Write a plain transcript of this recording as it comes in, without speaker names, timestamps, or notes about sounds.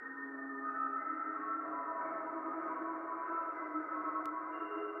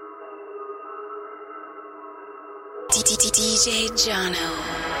DJ Jono.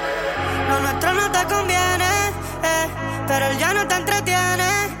 Lo nuestro no te conviene, pero él ya no te entretiene,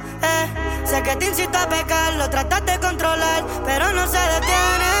 Sé que te incito a pecar, lo tratas de controlar, pero no se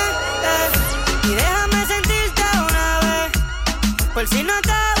detiene, Y déjame sentirte una vez, por si no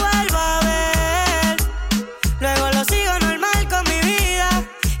te vuelvo a ver. Luego lo sigo normal con mi vida,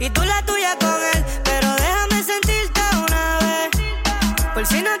 y tú la tuya con él. Pero déjame sentirte una vez, por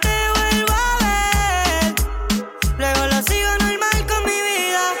si no te vuelvo a ver. Luego lo sigo normal con mi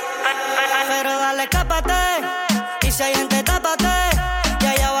vida. Pero dale, escápate, y si hay gente, tápate. Y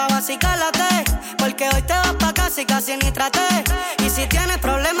allá abajo así cálate, porque hoy te vas pa' casa y casi ni traté. Y si tienes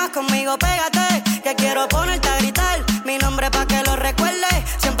problemas conmigo, pégate, que quiero ponerte a gritar mi nombre pa' que lo recuerde.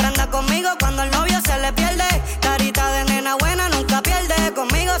 Siempre anda conmigo cuando el novio se le pierde. Carita de nena buena nunca pierde.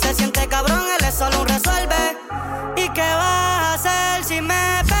 Conmigo se siente cabrón, él es solo un resuelve. ¿Y qué vas a hacer si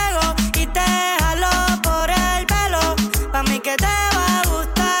me pego y te jalo por el pelo? Pa' mí que te va a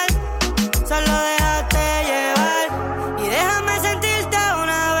gustar, solo déjate llevar. Y déjame sentirte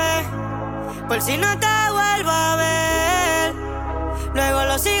una vez, por si no te vuelvo a ver. Luego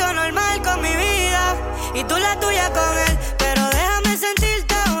lo sigo normal con mi vida, y tú la tuya con él. Pero déjame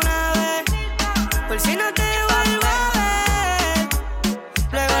sentirte una vez, por si no te vuelvo a ver.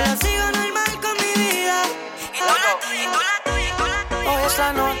 Luego lo sigo normal con mi vida, y tú la tuya, y tú la tuya, y tú la tuya. Hoy es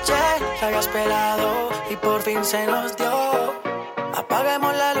la noche que había esperado y por fin se nos dio.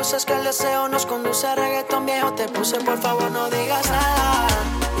 Apaguemos las luces que el deseo nos conduce a reggaetón viejo. Te puse, por favor no digas nada,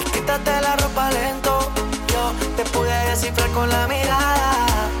 y quítate la ropa lento. Yo te pude descifrar con la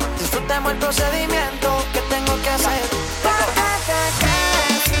mirada. Disfrutemos el procedimiento que tengo que hacer.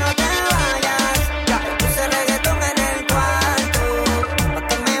 Si no te vayas, puse reggaetón en el cuarto, pa'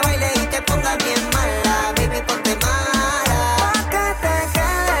 que me baile y te pongas bien mala, baby, ponte mala. Pa' que te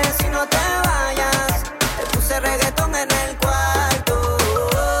quedes si no te vayas, te puse reggaetón en el cuarto.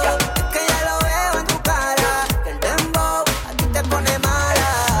 Es que ya lo veo en tu cara, que el dembow a ti te pone mala.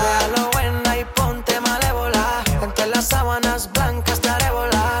 Déjalo buena y ponte malévola, entre las sábanas blancas te haré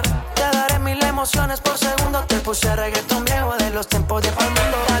volar. Te daré 1000 emociones por segundo. Te puse reggaetón viejo de los tiempos de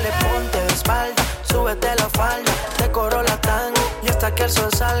Palmundo. Dale, ponte de espalda, súbete la falda, te corro la tanga y hasta que el sol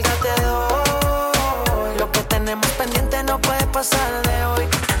salga te doy. Lo que tenemos pendiente no puede pasar de hoy.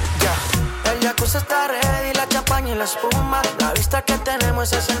 Ya, el jacuzzi está ready, la champaña y la espuma. La vista que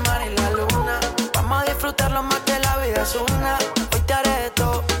tenemos es el mar y la luna. Vamos a disfrutarlo más que la vida es una. Hoy te haré de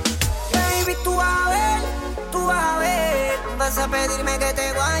todo. Baby, tú vas a ver, tú vas a ver. Vas a pedirme que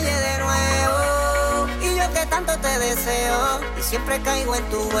te guaye de nuevo, y yo que tanto te deseo y siempre caigo en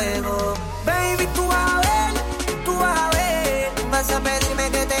tu juego. Baby, tú vas a ver, tú vas a ver. Vas a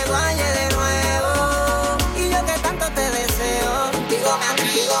pedirme que te guaye de nuevo, y yo que tanto te deseo. Contigo me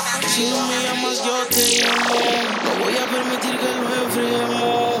abrigo, Si no me llamas yo te llamo, no voy a permitir que lo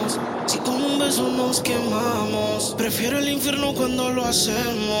enfriemos. Si con un beso nos quemamos, prefiero el infierno cuando lo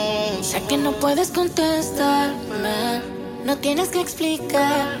hacemos. Sé que no puedes contestarme, no tienes que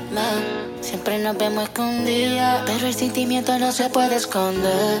explicarme. Siempre nos vemos escondidas, pero el sentimiento no se puede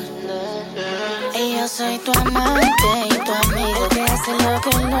esconder. Y yo soy tu amante y tu amigo, que hace lo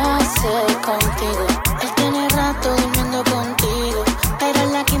que no hace contigo. Él tiene rato durmiendo contigo, pero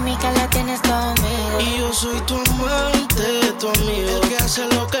la química la tienes conmigo. Y yo soy tu amante, tu amigo, el que hace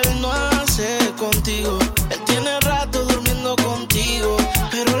lo que él no hace contigo. Él tiene rato durmiendo contigo,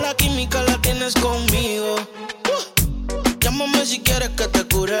 pero la química la tienes conmigo. Llámame si quieres que te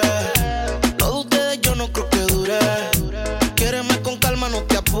cure. Lo de ustedes yo no creo que dure. Quiéreme con calma, no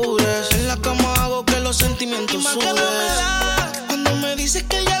te apures. En la cama hago que los sentimientos suben. Cuando me dices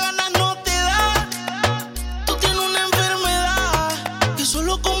que ya ganas no te da. Tú tienes una enfermedad que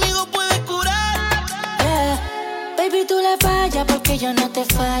solo conmigo puedes curar. Yeah. Baby, tú le fallas porque yo no te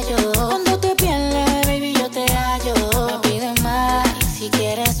fallo. Cuando te pierdes, baby, yo te hallo. Me pides más, si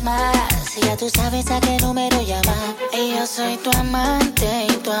quieres más. Si ya tú sabes a qué número llamar. Y yo soy tu amante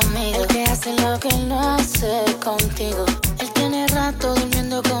y tu amigo, el que hace lo que él no hace contigo. Él tiene rato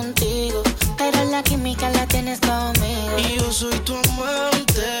durmiendo contigo, pero la química la tienes conmigo. Y yo soy tu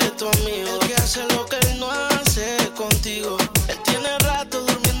amante, tu amigo, el que hace lo que él no hace contigo. Él tiene rato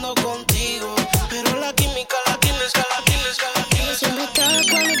durmiendo contigo, pero la química la tienes, la tienes, la tienes. Siempre estaba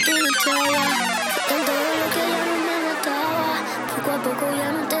cuando tú no estabas, con todo lo que ya no me notaba. Poco a poco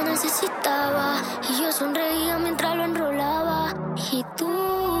ya no te necesitaba, y yo sonreía mientras lo enrolaba. Y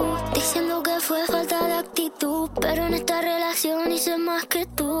tú, diciendo que fue falta de actitud, pero en esta relación hice más que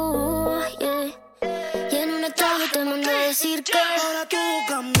tú, yeah. Y en un estado te mandé a decir que ahora todo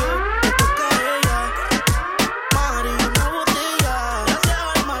cambió, te toca a ella. María, una botella, gracias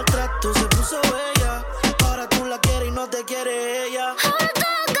al maltrato se puso bella. Ahora tú la quieres y no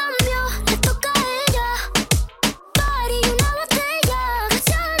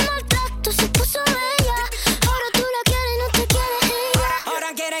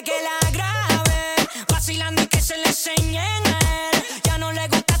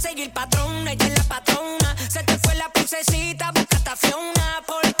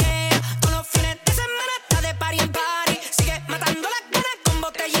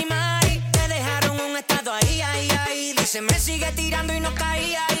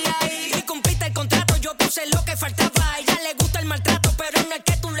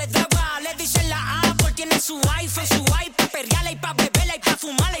iPhone le daba. Le dicen la Apple, tiene su iPhone, su iPad, perreala y pa' beberla y pa'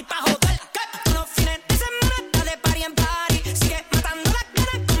 fumarla y pa' joder. Unos fines de semana está de party en party. Sigue matando la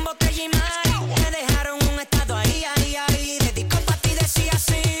cara con botella y mari. Me dejaron un estado ahí. Dedicó pa' ti, decía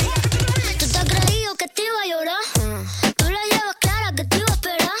así. ¿Tú te has creído que te iba a llorar? Tú la llevas clara que te iba a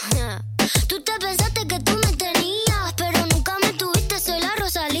esperar. Tú te pensaste que tú me tenías, pero nunca me tuviste, soy la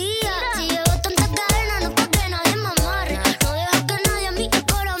Rosalía. Si llevo tantas cadenas, no pa' que nadie me amarre. No dejo que nadie a mi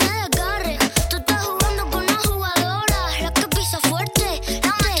cora me desgarre. Tú estás jugando con una jugadora, la que pisa fuerte.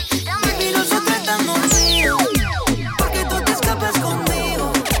 Dame. Y nosotros estamos vivos, porque tú te escapas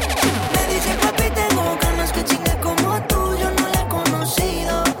conmigo. Me dice papi, tengo ganas que chingue como tú, yo no la he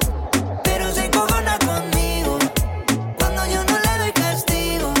conocido. Pero se encojona conmigo cuando yo no le doy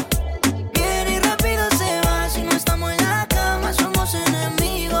castigo. Viene y rápido se va, si no estamos en la cama somos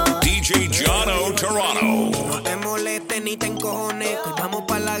enemigos. DJ Jono Toronto. No te molestes ni te encojones, que vamos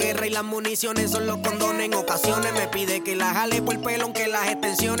pa' la guerra y las municiones son los condones. En ocasiones me pide que la jale por el pelo, aunque las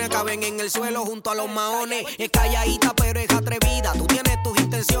extensiones acaben en el suelo junto a los maones. Es calladita pero es atrevida, tú tienes tus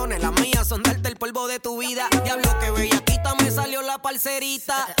intenciones, las mías son darte el polvo de tu vida. Diablo que bellaquita me salió la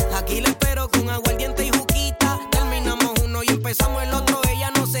parcerita, aquí le espero con aguardiente y juquita. Terminamos uno y empezamos el otro,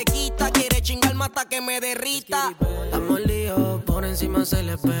 ella no se quita, quiere chingarme hasta que me derrita. Estamos líos, por encima se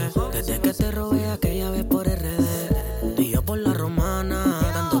le ve, desde que te robé aquella vez por RD. Y yo por la romana,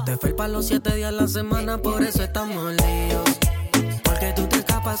 dándote felpa los 7 días a la semana, por eso estamos líos. Porque tú te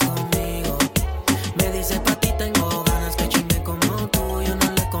escapas conmigo. Me dices pa' ti tengo ganas que chingue como tú, yo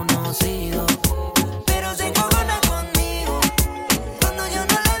no le he conocido. Pero se encojona conmigo cuando yo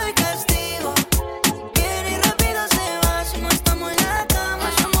no le doy castigo. Viene y rápido se va, si no estamos en la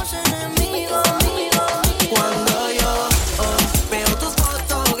cama somos enemigos. Cuando yo veo tus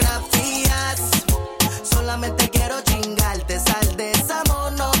fotografías, solamente quiero chingarte, sal de esa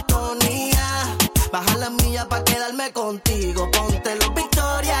monotonía. Baja la milla pa' quedarme contigo, ponte los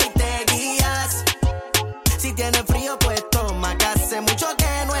Victoria y te guías. Si tienes frío pues toma, que hace mucho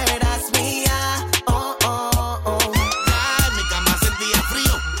que no eras mía. Oh, oh, oh. Ya en mi cama sentía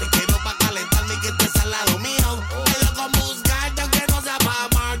frío, te quiero pa' calentarme y que estés al lado mío. Me dio con buscarte aunque no sea pa'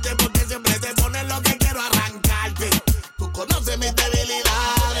 amarte, porque siempre te pones lo que quiero arrancarte. Tú conoces mis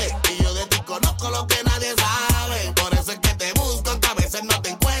debilidades y yo de ti conozco lo que nadie sabe. Por eso es que te busco, aunque a veces no te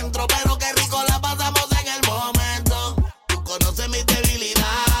encuentro, pero qué rico la pasamos en el momento. Tú conoces mis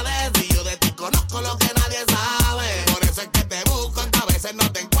debilidades y yo de ti conozco lo que nadie sabe. Por eso es que te busco, aunque a veces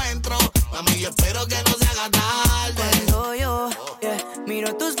no te encuentro. Mami, yo espero que no se haga tarde. Cuando yo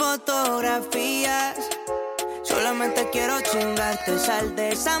miro tus fotografías, solamente quiero chingarte, sal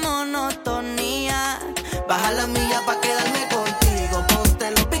de esa monotonía. Baja la milla pa' quedarme contigo,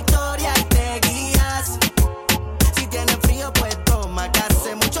 ponte los Victoria y te guías. Si tienes frío pues toma, que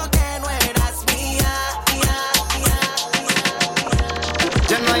hace mucho que no eras mía.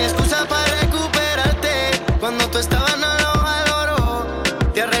 Ya no hay excusa para recuperarte. Cuando tú estabas no lo valoró.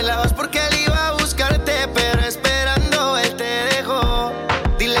 Te arreglabas porque él iba a buscarte, pero esperando él te dejó.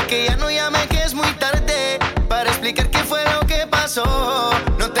 Dile que ya no llame, que es muy tarde para explicar qué fue lo que pasó.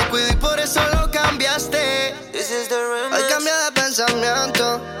 No te cuido y por eso lo cambiaste. Hoy cambia de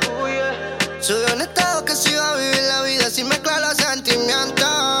pensamiento. Subió un estado que se iba a vivir la vida sin mezclar los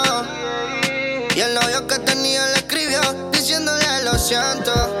sentimientos. Y el novio que tenía le escribió diciéndole lo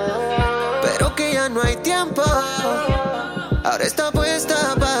siento, pero que ya no hay tiempo. Ahora está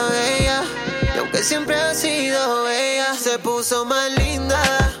puesta pa' ella, y aunque siempre ha sido bella, se puso más linda,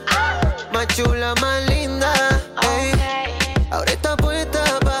 más chula, más linda. Ey. Ahora está puesta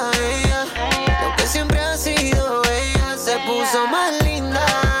pa' ella, y aunque siempre ha sido bella, se puso más linda,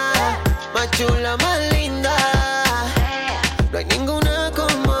 más chula, más linda. No hay ninguna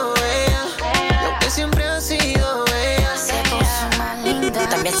como ella, y aunque siempre ha sido bella, Se puso más linda.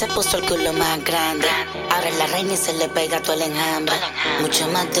 También se puso el culo más grande. Ahora es la reina y se le pega todo el enjambre. Mucho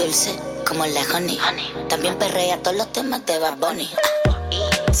más dulce, como la honey. También perrea todos los temas de Bad Bunny.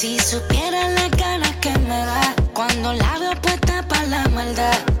 Si supiera las ganas que me da cuando la veo puesta pa' la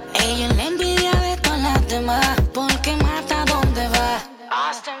maldad. Ella es la envidia de todas las demás, porque mata donde va.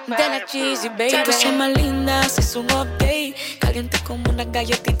 De la cheesy, baby. Se puso más linda, se hizo un update. Caliente como una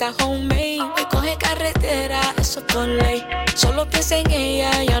galletita homemade. Me coge carretera, eso por ley. Solo piensa en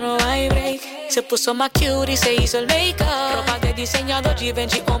ella, ya no hay break. Se puso más cute y se hizo el make-up. Ropa de diseñador,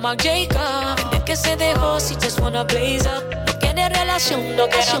 Givenchy o Marc Jacob. Desde que se dejó, she just wanna blaze up. No tiene relación, no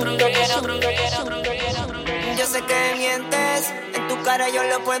quiere Yo sé que mientes, en tu cara yo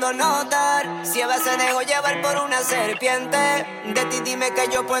lo puedo notar. Si Eva se dejó llevar por una serpiente, de ti dime que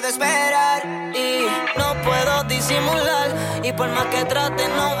yo puedo esperar. Y no puedo disimular, y por más que trate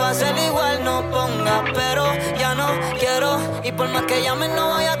no Y por más que llame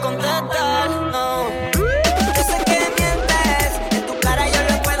no voy a contestar, no. Yo sé que mientes, en tu cara yo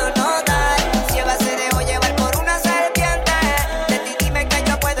lo puedo notar. Si Eva se dejó llevar por una serpiente, de ti dime que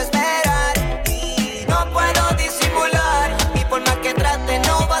yo puedo esperar. Y no puedo disimular, y por más que trate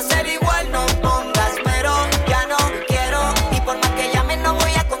no va a ser igual. No pongas pero, ya no quiero. Y por más que llame no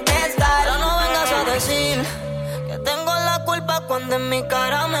voy a contestar. Pero no vengas a decir que tengo la culpa cuando en mi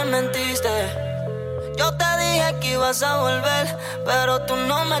cara me mentiste. Yo te dije que ibas a volver, pero tú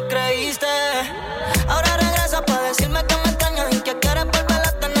no me creíste. Ahora regresas para decirme que me extrañas y que quieres volver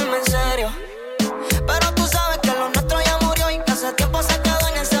a tenerme en serio. Pero tú sabes que lo nuestro ya murió y que hace tiempo se quedó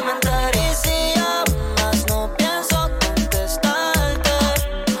en el cementerio. Y si llamas no pienso contestarte,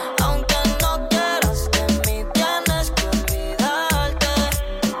 aunque no quieras de mí tienes que olvidarte.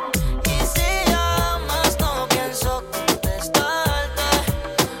 Y si llamas no pienso contestarte,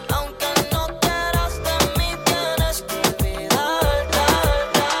 aunque no quieras de mí tienes que olvidarte.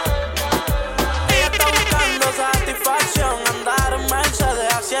 Ella está buscando satisfacción, andar en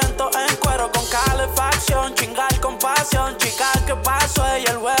Mercedes, asiento en cuero con calefacción, chingar con pasión, chica, ¿qué pasó?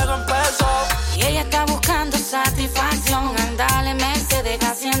 Ella el juego empezó. Y ella está buscando satisfacción, andale Mercedes,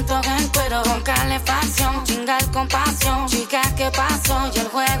 asiento en cuero con calefacción, chingar con pasión, chica, ¿qué pasó? Y el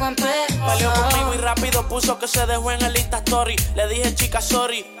juego empezó. Peleó conmigo y rápido puso que se dejó en el Insta Story. Le dije, chica,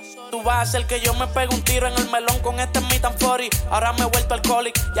 sorry, tú vas a hacer que yo me pegue un tiro en el melón con este Meet and 40. Ahora me he vuelto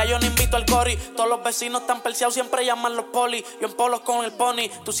alcoholic, ya yo no invito al cori. Todos los vecinos están perseados, siempre llaman los poli. Yo en polos con el pony,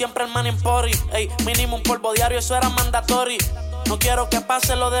 tú siempre el man en pori. Ey, mínimo un polvo diario, eso era mandatory. No quiero que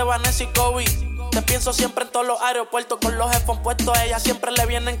pase lo de Vanessa y Kobe. Te pienso siempre en todos los aeropuertos con los headphones puestos. A ella siempre le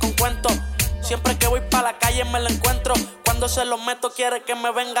vienen con cuentos. Siempre que voy pa' la calle me la encuentro. Cuando se lo meto quiere que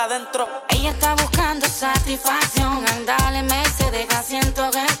me venga adentro. Ella está buscando satisfacción, andale Mercedes, asiento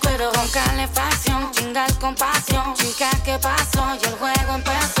en cuero con calefacción, chingar con pasión, chica, ¿qué pasó? Y el juego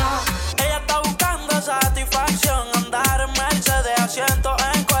empezó. Ella está buscando satisfacción, andar en Mercedes, asiento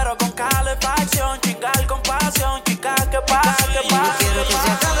en cuero con calefacción, chingar con pasión, chica, ¿qué pasa? ¿Qué pasa? Yo quiero que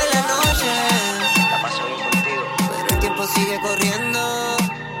se acabe la noche, la paso bien contigo, pero el tiempo sigue corriendo.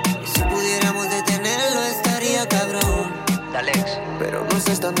 Y si pudiéramos detenerlo estaría cabrón. Alex, Pero nos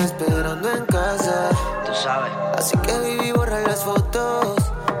están esperando en casa, tú sabes. así que viví borrar las fotos.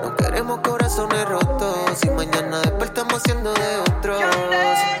 No queremos corazones rotos y mañana despertamos siendo de otros.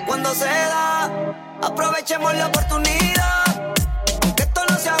 Cuando se da, aprovechemos la oportunidad. Aunque esto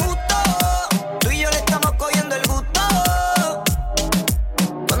no sea justo, tú y yo le estamos cogiendo el gusto.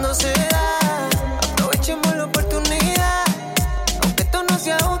 Cuando se da, aprovechemos la oportunidad. Aunque esto no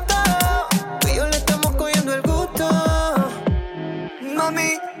sea justo, tú y yo le estamos cogiendo el gusto.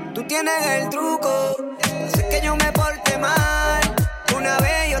 Mami, tú tienes el truco, hace que yo me porte mal. Una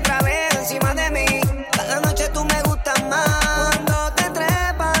vez y otra vez encima de mí, cada noche tú me gustas más. Cuando te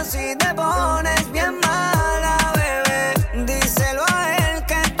trepas y te pones bien mala, bebé, díselo a él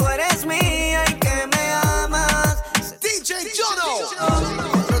que tú eres mía y que me amas. DJ Jono.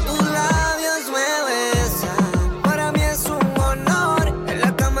 Cuando tus labios me besan, para mí es un honor. En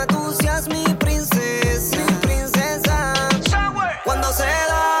la cama tú seas mi princesa, mi princesa. Cuando se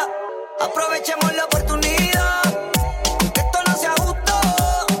da, aprovechemos la oportunidad. Aunque esto no sea justo,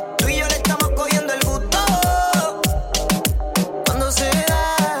 tú y yo le estamos cogiendo el gusto. Cuando se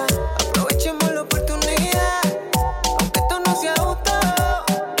da, aprovechemos la oportunidad. Aunque esto no sea justo,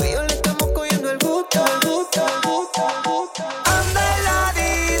 tú y yo le estamos cogiendo el gusto. Anda en la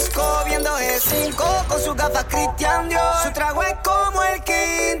disco viendo G5 con sus gafas Christian Dior. Su trago es como el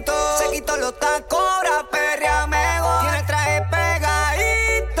quinto, se quitó los tacos, ahora perrea mejor. Tiene el traje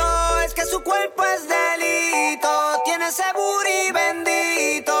pegadito, es que su cuerpo es delito. Tiene ese booty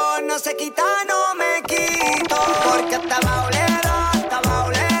bendito, no se quita, no me quito. Porque estaba olera, estaba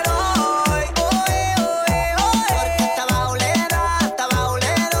olera hoy. Porque estaba olera, estaba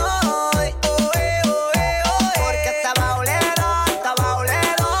olera hoy. Porque estaba olera, estaba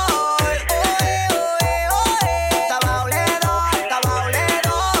olera hoy. Estaba olera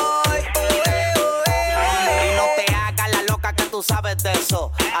hoy. Y no te hagas la loca que tú sabes de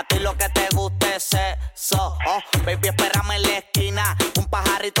eso. A ti lo que te gusta es eso. Oh, baby, espérame en la esquina. Un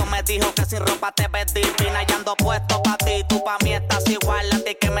pajarito me dijo que sin ropa te ves divina. Y ando puesto pa' ti, tú pa' mí estás igual. A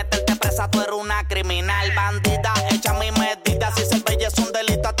ti que meterte presa, tú eres una criminal bandida. Echa mi medida, si ser bella es un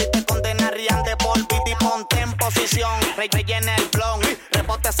delito. A ti te condenarían de por vida y ponte en posición. Rellena el blon,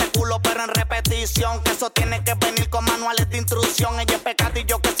 rebote ese culo pero en repetición. Que eso tiene que venir con manuales de instrucción. Ella es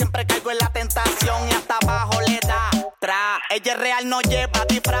pecadillo que siempre caigo en la tentación. Y hasta abajo le da tra. Ella es real, no lleva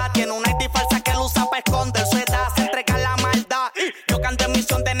disfraz. Tiene una ID falsa que él usa pa' esconder su edad. Se entrega la maldad. Yo canto en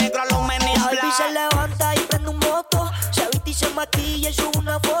misión de negro a los menis Baby se levanta y prende un moto. Se viste y se y él sube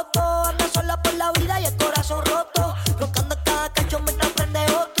una foto. Anda sola por la vida y el corazón roto. Rocando cada cacho mientras prende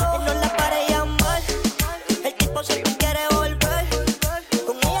otro. Él no la para llamar. El tipo siempre quiere volver.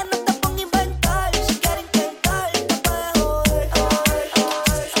 Con ella no te pongo a inventar. Si quieres intentar, te puedes joder.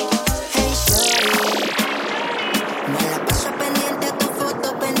 Hey shorty, me la paso pendiente a tu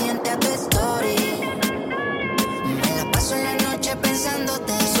foto, pendiente a tu story. Me la paso en la noche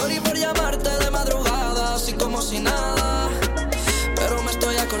pensándote. Sorry por llamarte de madrugada, así como si nada. Pero me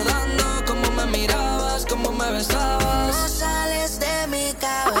estoy acordando cómo me mirabas, cómo me besabas. No sales de mi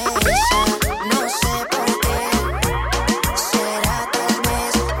cabeza, no sé por qué. Será tal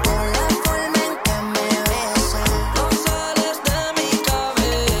vez por la forma en que me besas. No sales de mi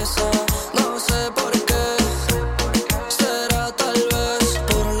cabeza, no sé por qué. Será tal vez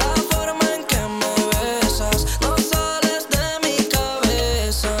por la forma en que me besas. No sales de mi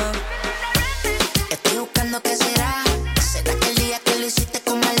cabeza. Estoy buscando qué será. ¿Será que el día que lo hiciste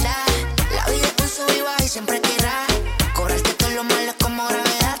con maldad? La vida es un sub y baja y siempre querrá cobrarte todo lo malo como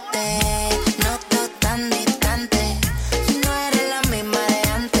gravedad. Te noto tan distante, no eres la misma de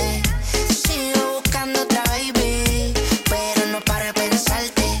antes. Sigo buscando otra baby, pero no paro de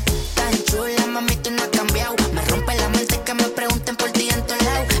pensarte. Tan chula, mami, tú no has cambiado. Me rompe la mente que me pregunten por ti en todos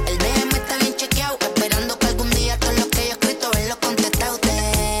lados. El DM está bien chequeado, esperando que algún día todo lo que yo he escrito verlo contestado. Te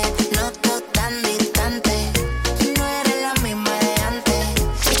noto tan distante, no eres la misma de antes.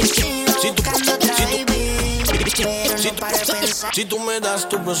 Sigo buscando otra baby, pero no paro de pensar. Si tú me das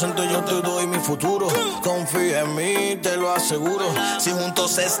tu presente, yo te doy mi futuro. Confía en mí, te lo aseguro. Si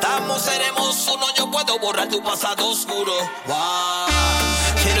juntos estamos, seremos uno. Yo puedo borrar tu pasado oscuro. Wow.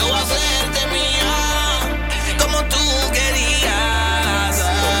 Quiero hacerte mía, como tú querías.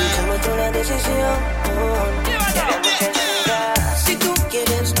 Toma tú la decisión. Queremos que sigas. Si tú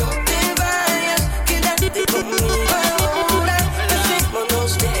quieres, no te vayas. Quédate conmigo ahora.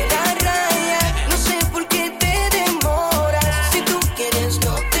 Pasémonos de la raya. No sé por qué te demoras. Si tú quieres,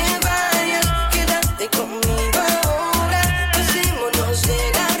 no te vayas. Quédate conmigo ahora. Pasémonos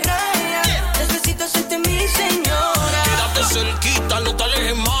de la raya. Necesito hacerte mi señora. Quédate cerquita, no te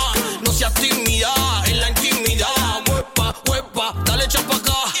alejes más. No seas tímida en la intimidad. Huepa, huepa, dale chapa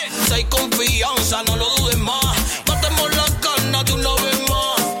acá. Si hay confianza, no lo dudes más. Matemos las ganas de una vez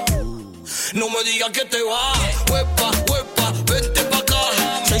más. No me digas que te vas. Huepa, huepa, vente pa' acá.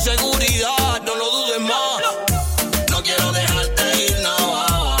 Si hay seguridad, no lo dudes más. No quiero dejarte ir,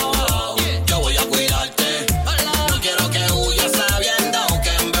 no. Yo voy a cuidarte. No quiero que huyas sabiendo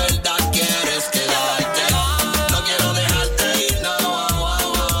que en verdad quieres quedarte. No quiero dejarte ir, no.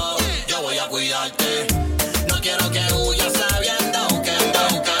 Yo voy a cuidarte. No quiero que huyas sabiendo que en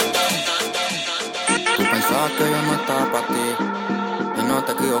Tú pensabas que yo no estaba para ti y no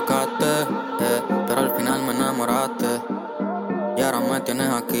te equivocaste, pero al final me enamoraste y ahora me tienes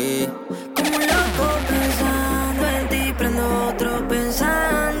aquí. Como un loco pensando en ti, prendo otro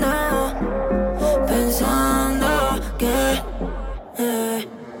pensando que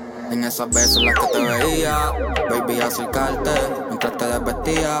En esas veces en las que te veía, baby, acercarte mientras te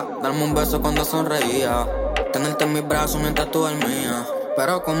desvestía, darme un beso cuando sonreía, tenerte en mis brazos mientras tú dormías.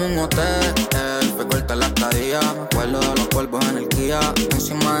 Pero como un hotel, fue corta la estadía. Me acuerdo de los polvos en el Kia,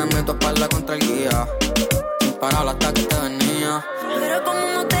 encima de mí tu espalda contra el guía, imparable hasta que te venía. pero como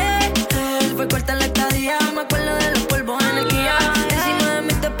un hotel, fue corta la estadía. Me acuerdo de los polvos en el Kia, encima de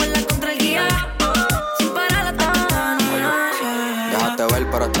mí te espalda contra el guía, sin parar hasta que te venía. Déjate ver,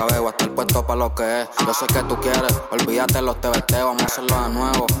 pero esta vez voy a estar puesto pa' lo que es. Yo sé que tú quieres, olvídate los TBT, vamos a hacerlo de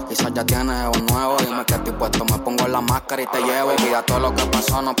nuevo. Quizás ya tienes un nuevo, dime que estoy puesto, me pongo la máscara y te llevo. Olvida todo lo que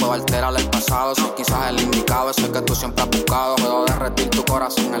pasó, no puedo alterar el pasado. Soy quizás el indicado, ese que tú siempre has buscado. Puedo derretir tu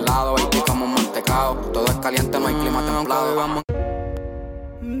corazón helado, baby, como un mantecado. Todo es caliente, no hay clima templado. Vamos.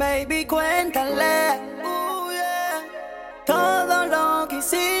 Baby, cuéntale todo lo que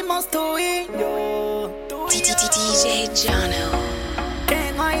hicimos tú y yo. DJ Jono.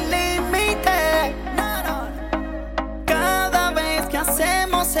 Que no hay límite. Cada vez que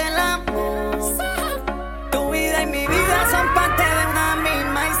hacemos el amor, tu vida y mi vida son parte de una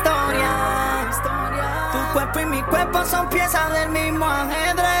misma historia. Tu cuerpo y mi cuerpo son piezas del mismo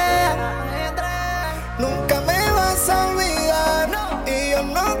ajedrez. Nunca me vas a olvidar y yo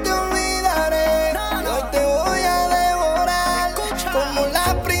no te olvidaré. Hoy te voy a devorar como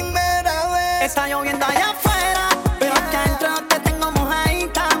la primera vez. Está lloviendo allá afuera, pero aquí adentro te tengo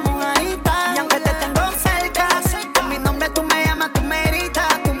mojadita, mojadita. Y aunque te tengo cerca, con mi nombre tú me llamas, tú me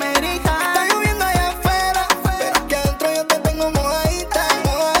gritas, tú me gritas. Está lloviendo allá afuera, pero aquí adentro yo te tengo mojadita,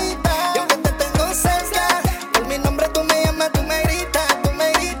 mojadita. Y aunque te tengo cerca, con mi nombre tú me llamas, tú me gritas, tú me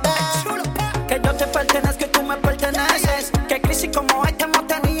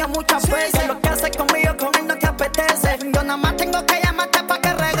muchas veces. Lo que haces conmigo, con él no te apetece. Yo nada más tengo que llamarte pa'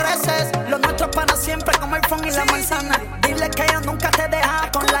 que regreses. Lo nuestro es para siempre, como el fun y la manzana. Dile que yo nunca te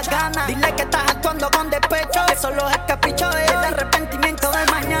deja con las ganas. Dile que estás actuando con despecho. Que solo es capricho de hoy, de arrepentimiento de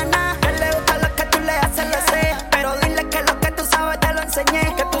mañana. Que le gusta lo que tú le haces, le sé. Pero dile que lo que tú sabes te lo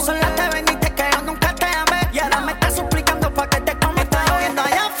enseñé. Que tú sola te veniste, que yo nunca te amé. Y ahora me estás suplicando pa' que te coma. Está lloviendo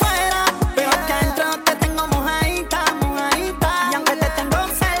allá afuera, pero aquí adentro no te tengo mojadita, mojadita. Y aunque te tengo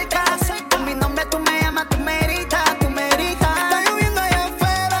cerca, con mi nombre tú me llamas, tú me gritas, tú me gritas. Está lloviendo allá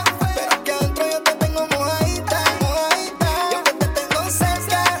afuera, pero aquí adentro yo te tengo mojadita, mojadita. Y aunque te tengo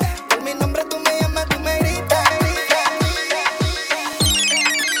cerca, con mi nombre tú me llamas, tú me gritas,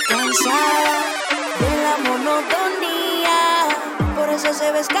 Cansada de la monotonía, por eso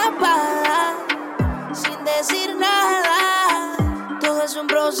se ve escapada, sin decir nada. Todo es un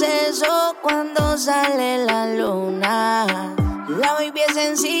proceso cuando sale la luna. La baby es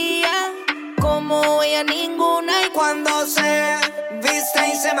sencilla, como ella ninguna. Y Cuando se viste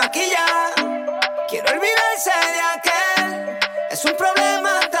y se maquilla, quiero olvidarse de aquel. Es un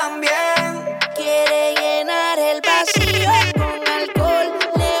problema también. quiere llenar el vacío con alcohol,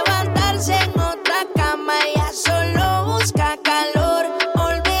 levantarse en otra cama. Ella solo busca calor,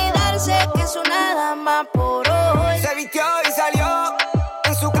 olvidarse que es una dama por hoy. Se vistió y salió,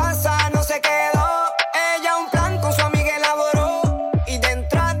 en su casa no se quedó. Ella un plan con su amiga elaboró, y de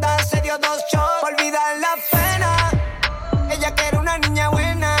entrada se dio 2 shots. Olvidar la pena, ella que era una niña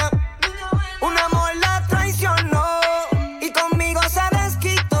buena. Un amor la traicionó, y conmigo se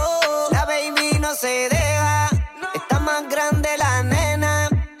desquitó. La baby no se deja, está más grande la nena.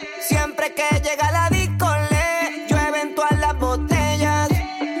 Siempre que llega la disco le llueven todas las botellas.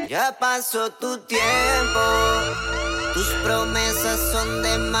 Ya pasó tu tiempo, tus promesas son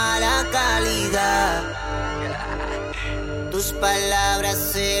de mala calidad. Tus palabras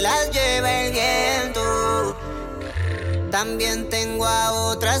se las lleva el viento. También tengo a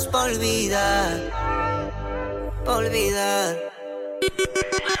otras por olvidar, por olvidar.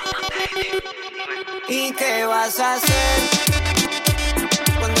 ¿Y qué vas a hacer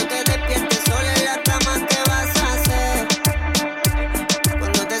cuando te despiertes sola en la cama? ¿Qué vas a hacer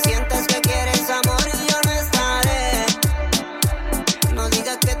cuando te sientas que quieres amor y yo no estaré? No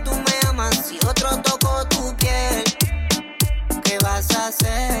digas que tú me amas si otro tocó tu piel. ¿Qué vas a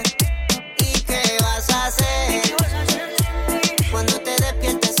hacer? ¿Y qué vas a hacer cuando te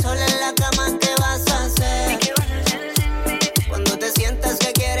despiertes sola en la cama? ¿Qué vas a hacer cuando te sientas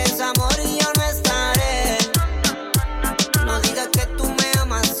que quieres amor y yo no estaré? No digas que tú me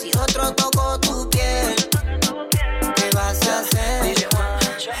amas si otro tocó tu piel. ¿Qué vas a hacer?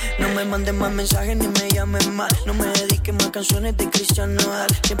 No me mandes más mensajes ni me llames más. No me dediques más canciones de Cristian Nodal.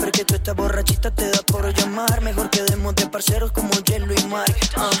 Siempre que tú estás borrachita te da por llamar. Mejor quedemos de parceros como Hielo y Mar.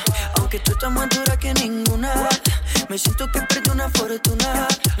 Aunque tú estás más dura que ninguna, me siento que perdí una fortuna.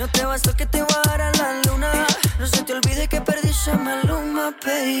 No te basta que te bajara la luna. No se te olvide que perdiste a Maluma,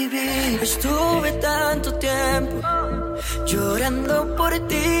 baby. Estuve tanto tiempo llorando por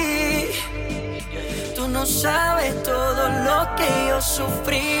ti. Tú no sabes todo lo que yo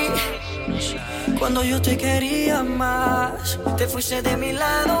sufrí. Cuando yo te quería más, te fuiste de mi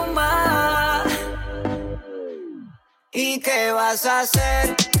lado más. ¿Y qué vas a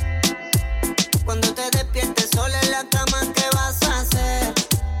hacer cuando te despiertes sola en la cama? ¿Qué vas a hacer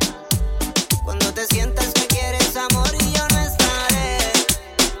cuando te sientas que quieres amor y yo no estaré?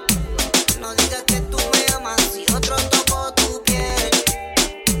 No digas que tú me amas si otro tocó tu piel.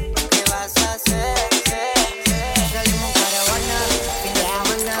 ¿Qué vas a hacer? Salimos caravana, fin de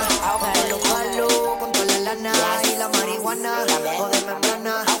semana. Palo, palo, con toda la lana y la marihuana. O de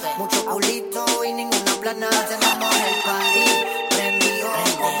membrana, mucho culito y ninguna plana. Tenemos el party prendido,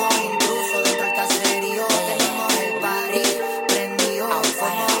 como intruso dentro del caserío. Tenemos el party prendido,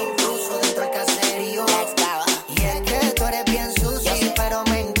 como intruso dentro del caserío. Y es que tú eres bien sushi, pero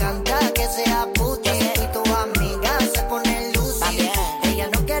me encanta que sea puti. Tú y tu amiga se ponen lucy. Ella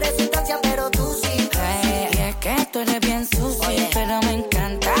no quiere sustancia, pero tú sí. Y es que tú eres bien sucio, pero me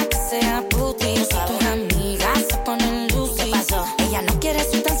encanta que sea puti. Si tus amigas se ponen lucy, ella no quiere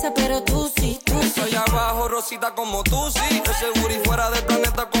sustancia, pero tú sí, tú sí. Soy abajo, rosita como tú, sí. Ese booty fuera del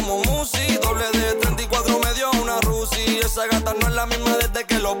planeta como Musi. Doble de 34 me dio una Rusi. Esa gata no es la misma desde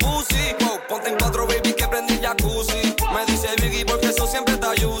que lo puse. Wow, ponte en 4, baby, que prendí jacuzzi. Me dice Biggie porque eso siempre está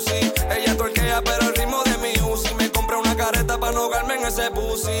juicy. Ella torquea, pero el ritmo de mi Uzi. Me compré una careta para no ahogarme en ese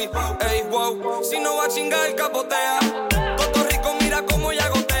pussy. Ey, wow, si no va a chingar, capotea. Todo rico, mira cómo ella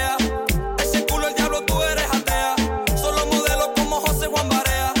gotea. Ese culo el diablo, tú eres atea. Solo modelos como José Juan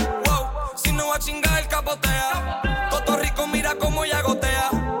Barea. Wow, si no va a chingar, capotea. Todo rico, mira cómo ella gotea.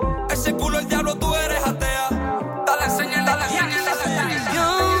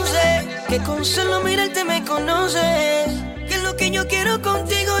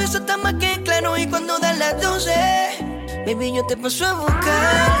 eso está más que claro. Y cuando dan las 12, baby, yo te paso a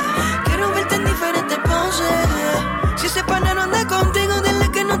buscar. Quiero verte en diferentes poses. Si ese pana no anda contigo,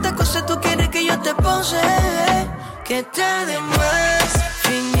 dile que no te acose. Tú quieres que yo te pose. Que está de más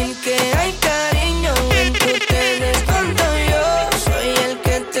fingir que hay cariño entre ustedes cuando yo soy el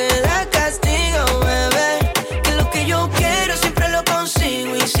que te da castigo, bebé. Que lo que yo quiero siempre lo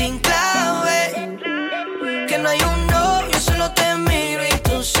consigo y sin clave. Que no hay un no, yo solo te miro y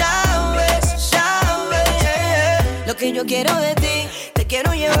tú sabes, lo que yo quiero de ti. Te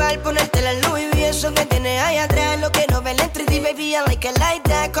quiero llevar, ponerte la Louis V, eso que tienes ahí atrás. Lo que no ven en 3D, baby, I like it like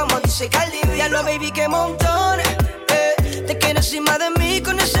that. Como dice Cardi B, ya lo baby, que montones. Te quiero encima de mí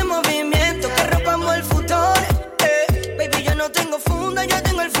con ese movimiento que arropamos el futuro. Baby, yo no tengo funda, yo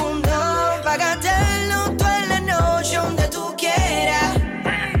tengo el fundón. Págatelo tú en la noche donde tú quieras.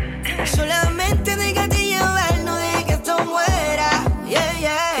 Solamente déjate llevar, no dejes que esto muera. Yeah,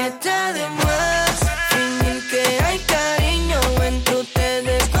 yeah. Que está de más fingir que hay cariño entre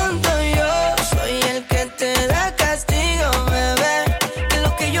ustedes cuando yo soy el que te da castigo, bebé. Que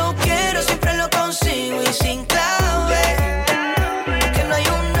lo que yo quiero siempre lo consigo y sin clave. Que no hay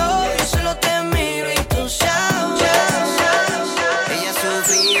un no, yo solo te miro y tú sabes. Ella ha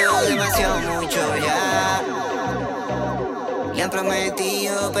sufrido demasiado mucho ya. Le han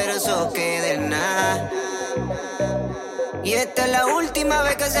prometido, pero eso queda en nada. Y esta es la última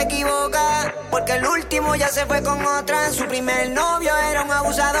vez que se equivoca, porque el último ya se fue con otra. Su primer novio era un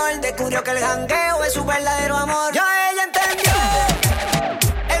abusador. Descubrió que el jangueo es su verdadero amor. Ya ella entendió,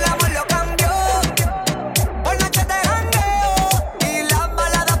 el amor lo cambió. Por noches de jangueo y las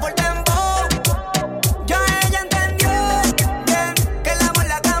baladas por tempo. Ya ella entendió bien que el amor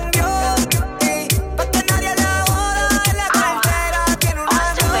la cambió. Y pa' que nadie la joda, en la cartera tiene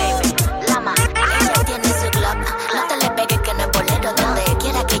una baby, lama, ella tiene su club. No te le pegues que no es bolero. Donde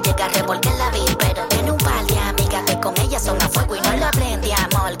quiera que llegue a revolver la vi. Pero tiene un par de amigas que con ella son a fuego. Y no le hablen de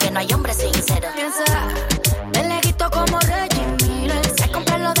amor, que no hay hombre sincero. Piensa, el leguito como Reggie Miller. Se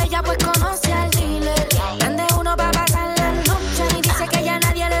compra lo de ella, pues conoce al dealer. Vende uno pa' pasar la noche. Y dice que ya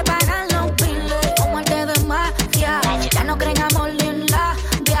nadie le pagan los biles. Como arte de magia, ya no creen amor ni en la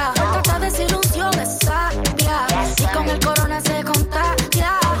via. Tanta desilusión es sabia. Y con el corona se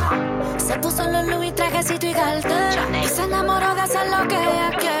contagia. Se puso los Louis, trajecito y cartera. Y se enamoró de hacer lo que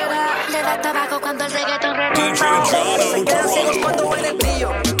ella quiera. Le da tabaco cuando el reggaetón retumba. Se quedan ciegos cuando ven el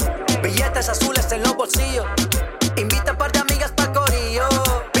brillo. Billetes azules en los bolsillos. Invita a par de amigas pa'l corillo.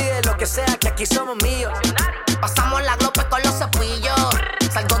 Pide lo que sea, que aquí somos míos. Pasamos la glope con los cepillos.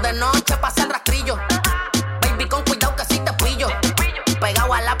 Salgo de noche, pasa el rastrillo. Baby, con cuidado que si te pillo.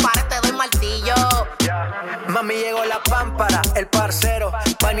 Pegado a la pared te doy martillo. Mami, llegó la pámpara, el parcero.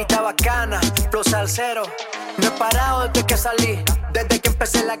 Panita bacana, flow salsero. No he parado desde que salí. Desde que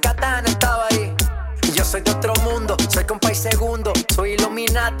empecé la katana estaba ahí. Yo soy de otro mundo, soy compa y segundo. Soy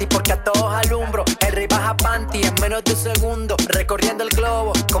Illuminati porque a todos alumbro. El rey baja panty en menos de un segundo. Recorriendo el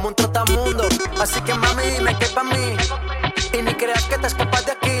globo como un trotamundo. Así que mami, dime que pa' mí. Y ni creas que te escapas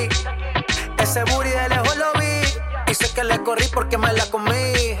de aquí. Ese booty de lejos lo vi. Y sé que le corrí porque me la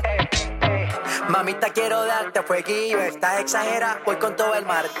comí. Mamita, quiero darte fueguillo. Estás exagera, voy con todo el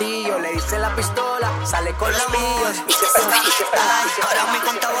martillo. Le hice la pistola, sale con los míos. Y se pega, y se pega, y se pega. Ahora mi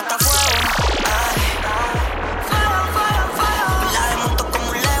cuenta bota fuego. La desmonto como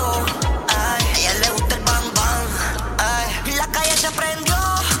un Lego. Ay, a ella le gusta el bang bang. Ay, la calle se prendió.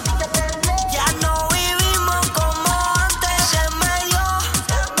 Ya no vivimos como antes. Se me dio.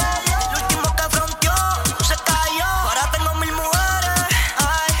 El último que fronteó se cayó. Ahora tengo 1000 mujeres.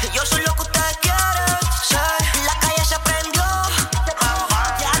 Ay, yo soy lo que ustedes quieren. La calle se prendió.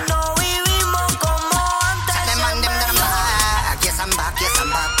 Ya no vivimos como antes. Se me dio. Yes, I'm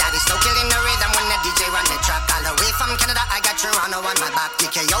back, Daddy still killing the rhythm when the DJ run the track. All the way from Canada, I got Toronto on my back.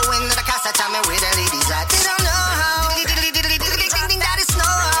 TKO into the cassette, tell me where the ladies at. They don't know how. That is snow.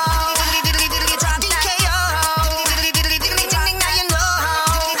 TKO. Now you know how.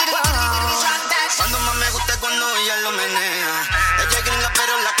 Cuando más me gusta es cuando ella lo menea. Ella es gringa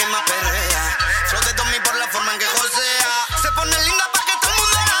pero la que más perrea. Flow de Tommy por la forma en que josea. Se pone linda pa' que todo el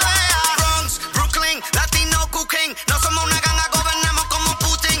mundo la vea. Bronx, Brooklyn, Latino cooking. No somos una ganga, gobernamos como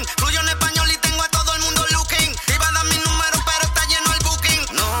Putin. Fluyo en español y tengo a todo el mundo looking. Iba a dar mi número pero está lleno el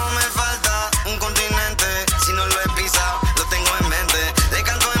booking. No me falta un continente. Si no lo he pisado, lo tengo en mente. Le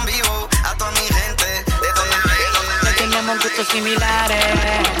canto en vivo a toda mi gente. De donde vengo. No tenemos gustos similares.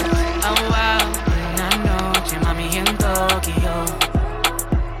 Oh, wow. Una noche, mami, en Tokio.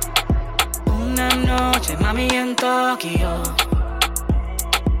 Una noche, mami, en Tokio.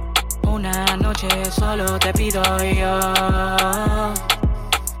 Una noche solo te pido yo.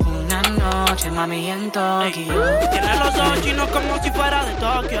 noche, mami, en Tokio. Tiene los ojos chinos como si fuera de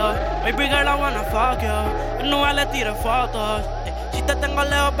Tokio. Baby girl, I wanna fuck you. En nube le tiro fotos. Si te tengo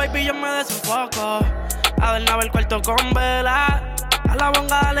lejos, baby, yo me desenfoco. Adornaba el cuarto con vela. A la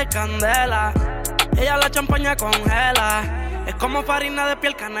bonga dale candela. Ella la champaña congela. Es como farina de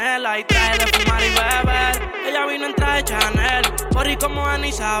piel canela y traje de fumar y beber. Ella vino en traje Chanel, sorry como Ana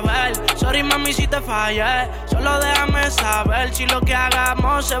Isabel. Sorry mami si te fallé, solo déjame saber si lo que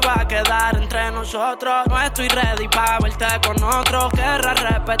hagamos se va a quedar entre nosotros. No estoy ready pa' verte con otro. Querrás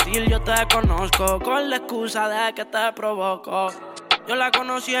repetir, yo te conozco con la excusa de que te provoco. Yo la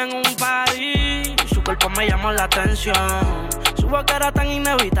conocí en un party, su cuerpo me llamó la atención. Su boca era tan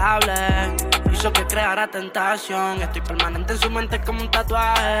inevitable, hizo que creara tentación. Estoy permanente en su mente como un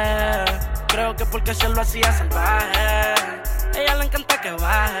tatuaje. Creo que porque se lo hacía salvaje. Ella le encanta que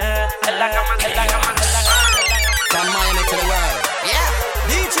baje. En la cama, en la cama, en la cama. From Miami to the world. Yeah,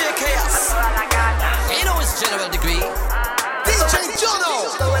 DJ Chaos. You know it's General Degree. DJ Jono.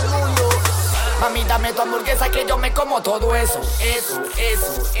 Todo el mundo. Mami, dame tu hamburguesa que yo me como todo eso. Eso.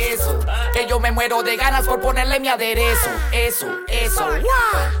 Que yo me muero de ganas por ponerle mi aderezo. Eso.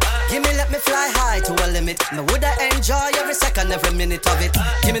 Give me, let me fly high to a limit. Me woulda enjoy every second, every minute of it.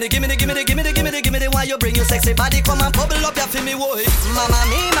 Give me the why you bring your sexy body, come and bubble up, you feel me, boy. Mama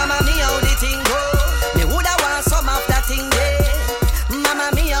me, how the thing go? Me woulda want some of that thing there.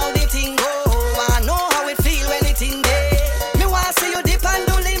 Mama me, how the thing go? I know how it feel when it in there. Me wanna see you dip and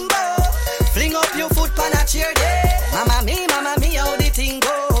do limbo. Fling up your foot pan a chair there. Mama me, how the thing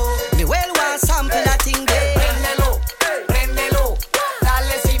go? Me well want sample that thing there. Préndelo,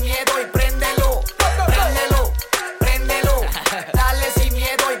 dale sin miedo y préndelo. Préndelo, dale sin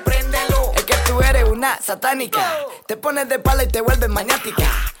miedo y préndelo. Es que tú eres una satánica, te pones de pala y te vuelves maniática.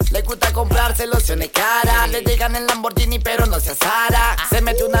 Le gusta comprarse lociones caras, le llegan en Lamborghini pero no se azara. Se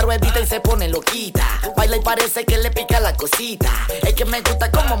mete una ruedita y se pone loquita, baila y parece que le pica la cosita. Es que me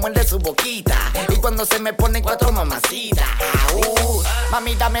gusta como muerde su boquita y cuando se me ponen cuatro mamacitas.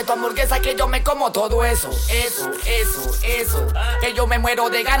 Mami, dame tu hamburguesa que yo me como todo eso. Eso. Que yo me muero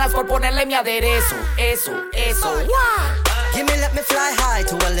de ganas por ponerle mi aderezo. Eso. Give me, let me fly high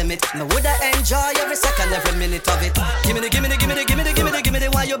to a limit. Me woulda enjoy every second, every minute of it. Give me the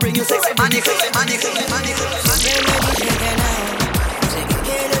why you bring your sexy body. Sé que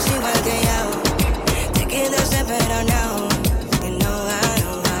quieres igual que yo. Te quedaste pero no. Y no va.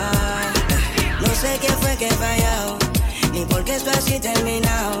 No sé qué fue que falló, ni por qué esto así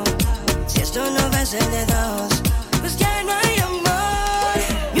terminado. Si esto no va a ser de dos, pues ya no hay amor.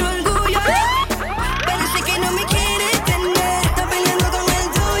 Mi orgullo parece que no me quiere tener. Está peleando con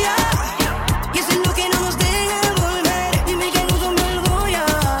el tuyo y eso es lo que no nos deja volver. Dime que no son mi orgullo.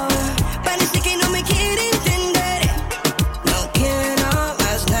 Parece que no me quiere entender. No quiero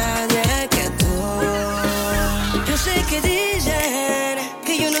más nadie que tú. Yo sé que dicen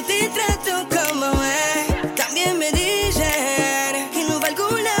que yo no te trato como es. También me dicen que no valgo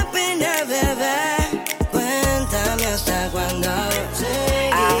la pena, bebé. Cuéntame hasta cuándo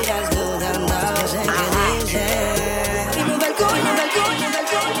seguirás dudando. Sé que dicen que no valgo.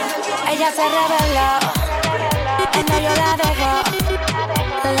 Ella se reveló, el novio la dejó.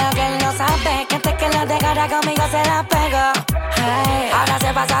 Lo que él no sabe, que antes que la dejara conmigo se la pegó. Hey, ahora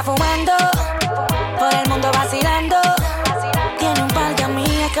se pasa fumando, por el mundo vacilando. Tiene un par de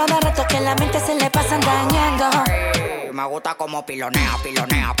amigas cada rato que la mente se le pasan dañando. Me gusta como pilonea.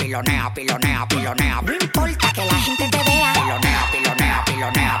 No importa que la gente te vea.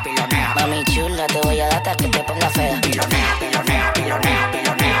 Pilonea. Mami chula, te voy a dar hasta que te ponga fea. Pilonea.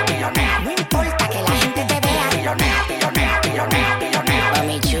 No importa que la gente te vea. Pilonea.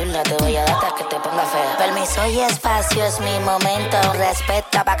 Mami chula, te voy a dar hasta que te ponga fea. Permiso y espacio es mi momento.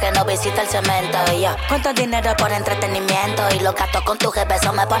 Respeta pa' que no visite el cemento. Y yo, cuánto dinero por entretenimiento. Y los gastos con tu jefe,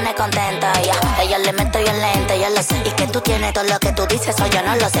 eso me pone contenta. Ella le meto yo lente, yo lo sé. Y que tú tienes todo lo que tú dices, o yo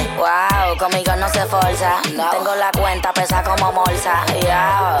no lo sé. Wow, conmigo no se forza. No. Tengo la cuenta pesa como bolsa.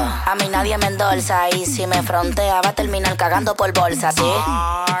 A mí nadie me endorsa. Y si me frontea, va a terminar cagando por bolsa, ¿sí?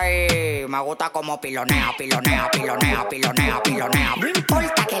 Ay, me gusta como pilonea. No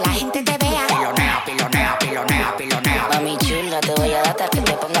importa que la gente te vea. Pilonea. Mami chula, te voy a dar hasta que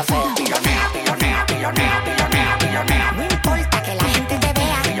te ponga fea. Pilonea. No importa que la gente te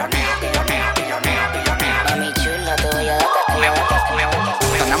vea. Mami chula, te voy a dar hasta que te ponga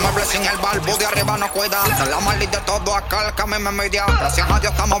fea. Tenemos blessing, el balbo de arriba nos cuida. De la maldita de todo aquel que a mí me media. Gracias a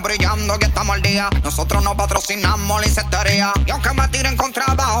Dios estamos brillando y estamos al día. Nosotros no patrocinamos la insectería. Y aunque me tiren con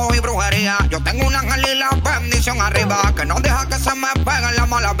trabajo y brujería, yo tengo un ángel y la bendición arriba, que no deja que se me peguen las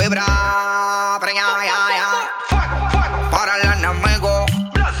malas vibras. Para el enemigo,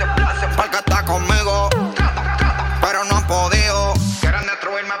 porque está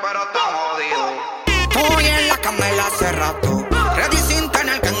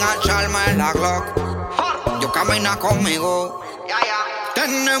una conmigo.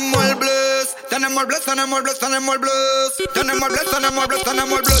 Tenemos el bless, tenemos el bless, tenemos el bless, tenemos el bless. Tenemos el bless, tenemos el bless,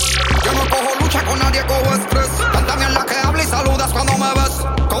 tenemos el bless. Yo no cojo lucha con nadie, cojo estrés. Tanta mierda que habla y saludas cuando me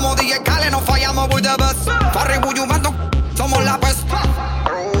ves. Como DJ Khaled no fallamos, voy de best. Farry Buyumento, somos la pest.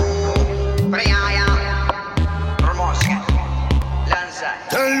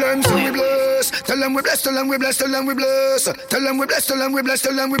 Tell them so we bless. Tell them we bless. Tell them we bless. Tell them we bless. Tell them we bless. Tell them we bless.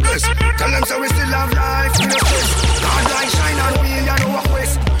 Tell them we bless. Tell them so we still have life. We no stress. God light shine on we and no walk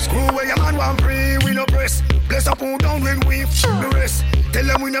west. Screw where your man want free. We no press. Bless up who down when we the rest. Tell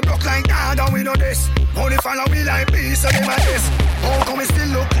them we no block like God and we no this. Only follow we like peace and them a this. How come we still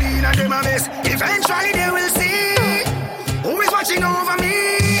look clean and them a mess? Eventually they will see who is watching over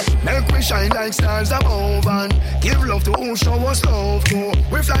me. Make we shine like stars above and give love to who show us love to.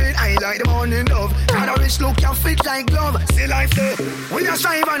 We flying high like the morning dove. And a rich look can fit like glove. See life there. We a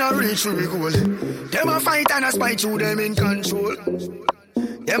strive and a reach through the goal. Them a fight and a spite through them in control.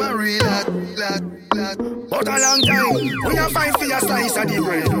 Them a real lad. But a long time we a fight for a slice of the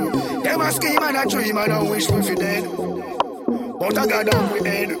bread. Them a scheme and a dream and a wish we fi dead. But a God down we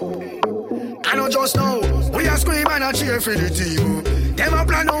head. I know just now, we a scream and a cheer for the team. Them a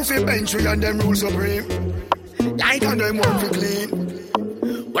plan out for bench we and them rule supreme. Like and them want to clean.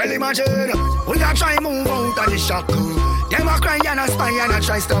 Well imagine, we a try move out of the shock. Them a cry and a spy and a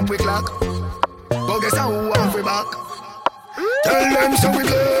try stop we clock. But guess how we want we back. Tell them so we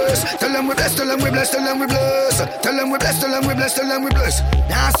bless. Tell them we bless. Tell them we bless. Tell them we bless. Tell them we bless. Tell them we bless. Tell them we bless.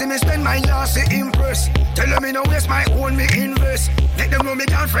 Now see me spend my last to impress. Tell them me no waste my own me invest. Let them know me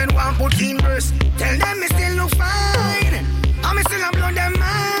girlfriend want put in verse. Tell them me still look fine. And me still a blow them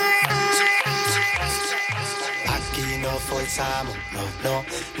mind. Aquí no forzamos, no,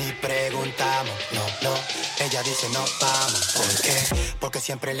 ni preguntamos, no. Ella dice no vamos, ¿por qué? Porque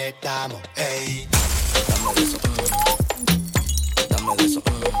siempre le damos, ey. Dame de eso, dame de eso,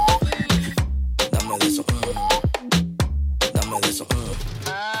 dame de eso, dame de eso,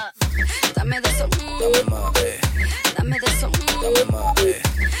 Dame de eso, dame más, dame de eso, dame más,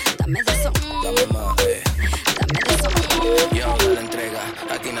 dame de eso, dame más, dame de eso. Yo hago la entrega,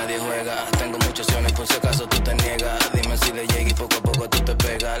 aquí nadie juega. Tengo muchas opciones por si acaso tú te niegas. Dime si le llega y poco a poco tú te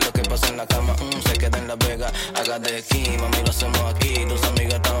pegas. Lo que pasa en la cama, se queda en la vega. Haga de aquí, mami, lo hacemos aquí. Tus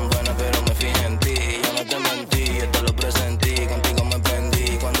amigas están buenas, pero me fijé en ti. Yo no te mentí, yo te lo presentí. Contigo me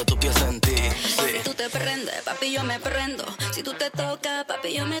prendí cuando tú piensas en ti. Sí. Tú te prendes, papi, yo me prendo. Si tú te tocas,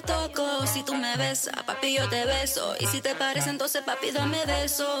 papi, yo me toco. Si tú me besas, papi, yo te beso. Y si te parece, entonces, papi, dame de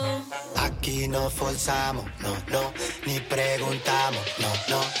eso. Aquí no forzamos, no, ni preguntamos,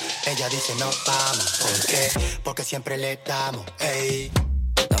 no. Ella dice no vamos, ¿por qué? Porque siempre le damos, ey.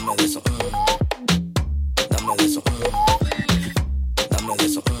 Dame de eso, dame de eso, dame de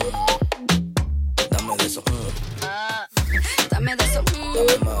eso, dame de eso, Dame de eso,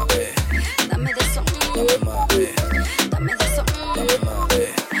 dame más, dame de eso, dame más, dame de eso. dame más,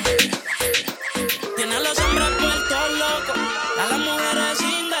 Tiene a los hombres puestos locos, a las mujeres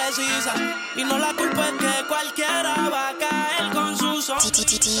indecisas. Y no la culpa es que cualquiera va a caer con su son.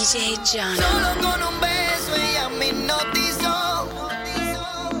 DJ John. Solo con un beso ella me hipnotizó.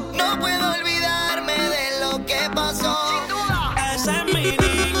 No puedo olvidarme de lo que pasó. Esa es mi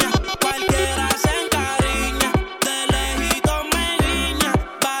niña, cualquiera se encariña. De lejitos me guiña,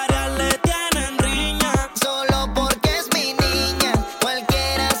 varias le tienen riña. Solo porque es mi niña,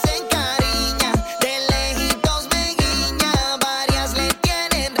 cualquiera se encariña. De lejitos me guiña, varias le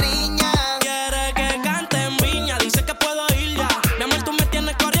tienen riña. Quiere que cante en viña, dice que puedo ir ya. Mi amor, tú me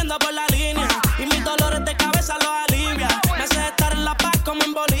tienes corriendo por la línea. Y mis dolores de cabeza los alivia.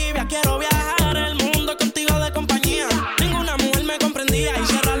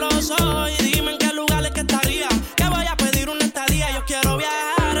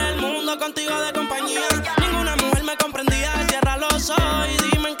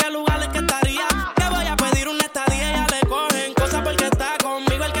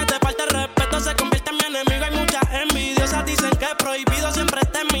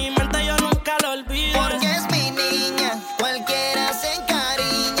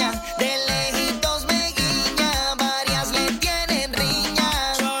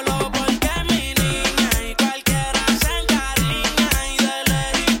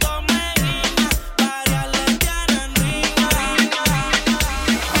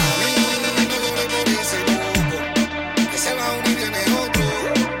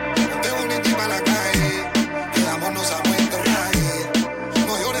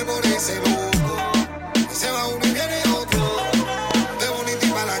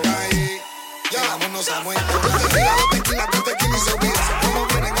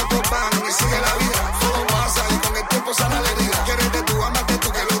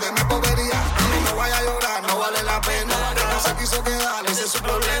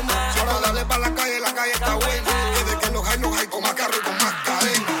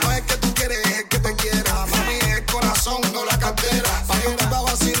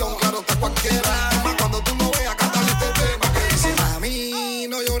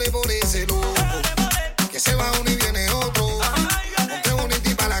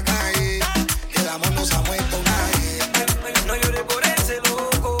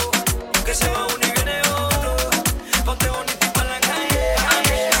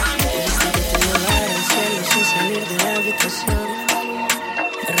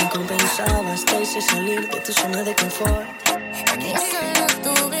 que salir de tu zona de confort. Y solo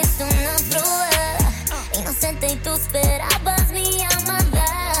tuviste una prueba inocente y tú esperabas mi llamada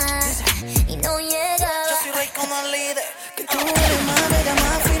y no llegaba. Yo soy rey como el líder. Que tú eres más bella,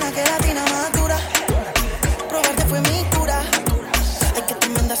 más fina que latina, más dura. Probarte fue mi cura. Ay, que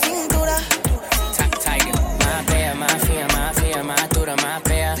tremenda cintura. Tiger, más bella, más fina, más fría, más dura, más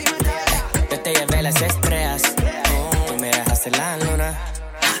fea. Yo te llevé las estrellas. Tú me dejaste la luna.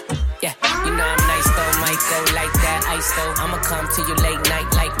 Yeah, you know I'm nice though, might go like that ice though. I'ma come to you late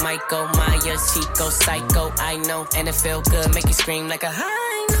night like Michael Myers. She go psycho, I know, and it feel good, make you scream like a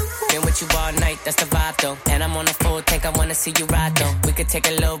high note. Been with you all night, that's the vibe though. And I'm on a full tank, I wanna see you ride though. We could take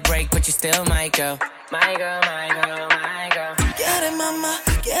a little break, but you still my girl. My girl, my girl, my girl. Quiere mamá,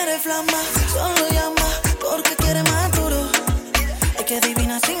 quiere flama, solo llama porque quiere más duro. Ay, que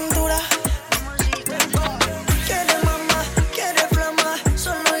divina cintura. Quiere mamá, quiere flama,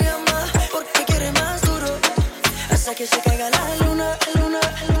 solo llama porque quiere más duro. Hasta que se caiga la luna, luna,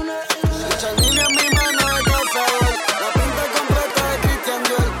 luna. Echa línea en mi mano es de sabor. La pinta completa de Christian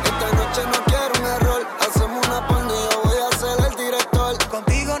Dior. Esta noche no quiero un error. Hacemos una porno y yo voy a ser el director.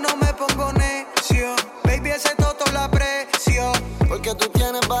 Contigo no me pongo necio. Baby, ese toto la aprecio. Porque tú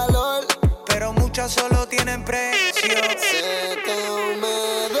tienes valor, pero muchas solo tienen precio. Se te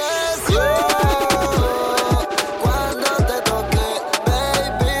humedeció cuando te toqué,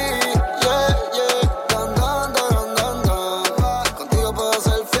 baby. Yeah, yeah. Don, don, don, don, don. Contigo puedo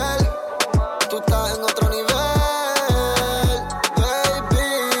ser fiel. Tú estás en otro nivel,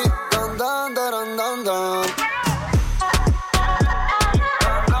 baby. Don, don, don, don, don.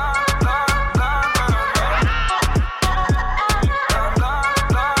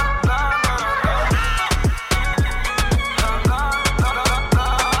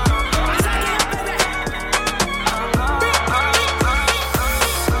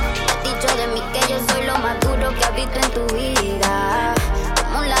 Dicho de mí que yo soy lo más duro que has visto en tu vida.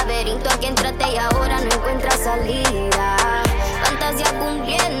 Como un laberinto al que entraste y ahora no encuentras salida. Fantasía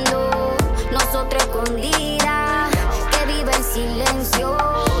cumpliendo, nosotros escondidas. Que vive en silencio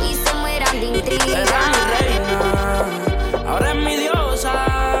y se mueran de intriga. Era mi reina, ahora es mi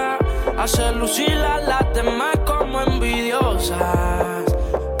diosa. Hace lucir a las demás como envidiosas.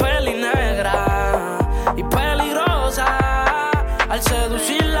 Peli negra y peligrosa. Al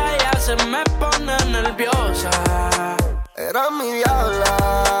seducirla ella se me pone nerviosa. Era mi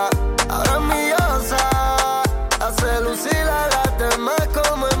diabla, ahora es mi diosa. Hace lucir a las demás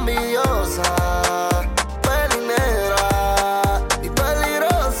como envidiosa. Peli negra y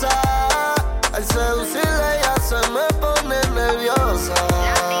peligrosa. Al seducirla ella se me pone nerviosa.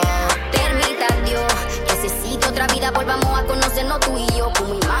 Permita Dios que necesito otra vida, volvamos a conocernos tú y yo.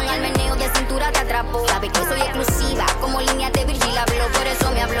 Como imán al meneo de cintura te atrapó. Sabe que soy exclusiva, como línea de Virgil habló. Por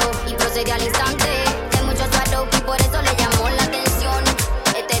eso me habló y procedió al instante. De muchos swallow y por eso le llamó la atención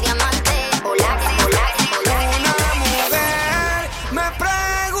este diamante. Hola, hola, hola. Una mujer me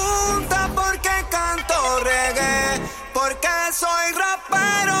pregunta por qué canto reggae. Porque soy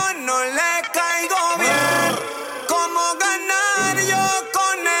rapero, no le caigo bien. ¿Cómo ganar yo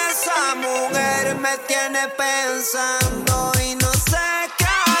con esa mujer? Me tiene pensando y no sé qué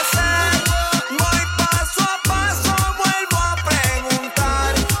hacer. Voy paso a paso, vuelvo a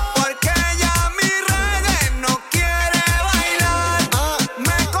preguntar. Porque ya mi reggae no quiere bailar.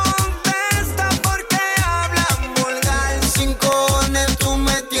 Me contesta porque hablan vulgar. Sin cojones tú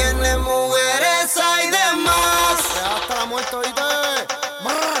me tienes, mujeres hay de más. Hasta la muerte hoy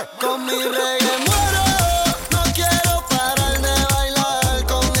con mi reggae muero. No quiero parar de bailar,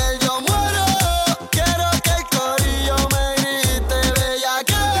 con él yo muero. Quiero que el corillo me grite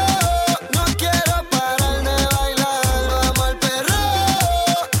bellaqueo. No quiero parar de bailar, vamos al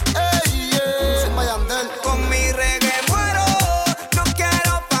perreo. Ey, yeah. Sin Mayandel. Con mi reggae muero. No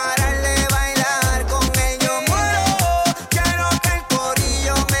quiero parar de bailar, con él yo muero. Quiero que el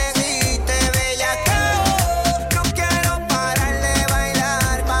corillo me grite bellaqueo. No quiero parar de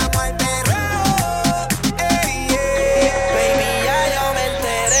bailar, vamos al perreo. Ey, yeah. Baby, ya yo me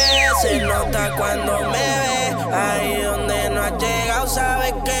enteré. Se nota cuando me ve. Ahí donde no has llegado,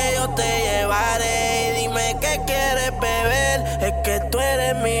 sabes que yo te llevaré. Y dime qué quieres beber. Es que tú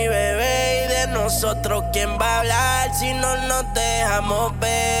eres mi bebé. Y de nosotros, ¿quién va a hablar si no nos dejamos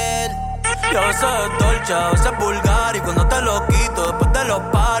ver? Y a veces es dolce, a veces es vulgar. Y cuando te lo quito, después de los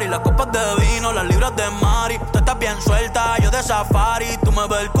paris, las copas de vino, las libras de Mari. Tú estás bien suelta, yo de safari. Tú me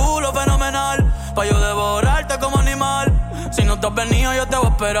ves el culo fenomenal, pa' yo devorarte como animal. Si no te has venido, yo te voy a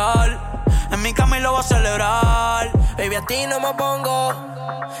esperar. En mi cama y lo voy a celebrar. Baby, a ti no me pongo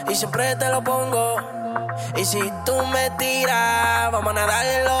y siempre te lo pongo. Y si tú me tiras, vamos a nadar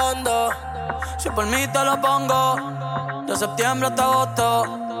en el hondo. Si por mí te lo pongo, de septiembre hasta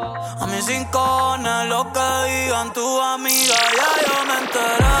agosto. A mis 5 cojones lo que digan tu amiga. Ya yo me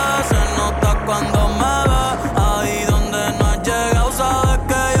enteré, se nota cuando me ves. Ahí donde no has llegado, sabes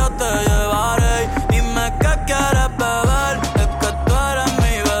que yo te llevaré. Dime qué quieres beber, es que tú eres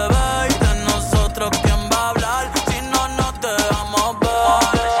mi bebé. Y de nosotros, ¿quién va a hablar? Si no, no te vamos a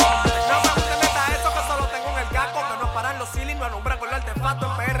ver. No me gusta meta eso, que solo tengo en el casco. Que no paran los ceiling, no alumbran con el artefacto.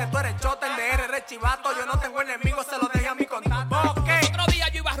 En PR tú eres chota, en DR eres chivato. Yo no tengo enemigos, se lo dejé a mi contacto. Otro día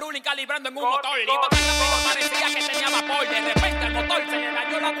yo iba ruling calibrando en un motor. Iba tan rápido, parecía que tenía vapor. De repente el motor se le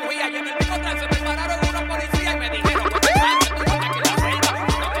dañó la bujía. Y en el mismo tren se me pararon unos policías y me dijeron: ¿qué te pasa? Tú no te quieres selva.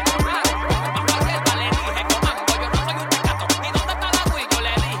 No tengo nada. Bajo la selva le dije: comando, yo no soy un picato. ¿Y dónde está la Wii? Yo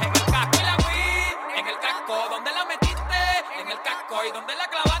le dije: en el casco. ¿Y la Wii? En el casco. ¿Dónde la metiste? En el casco. ¿Y dónde la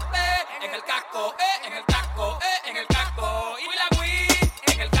clavaste? En el casco. En el casco. En el casco. ¿Y la Wii?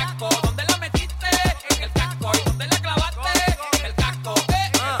 En el casco. ¿Dónde la metiste? En el casco. ¿Y dónde la clavaste? En el casco.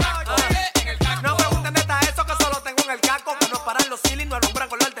 En el casco. No me gusta neta eso, que solo tengo en el casco. Que no paran los ceiling, no alumbran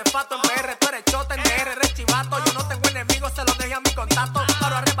con el artefacto. En PR tú eres chota, en DR eres chivato. Yo no tengo enemigos, se los dejé a mi contacto.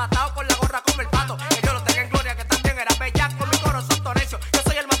 Paro arrebatado con la gorra como el pato. Que yo lo tenga en gloria, que también era bellaco. Con mi corazón tonecio, yo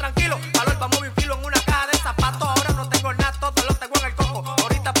soy el más tranquilo. Valor, vamos bien filo en una caja de zapatos. Ahora no tengo nada, todo lo tengo en el coco.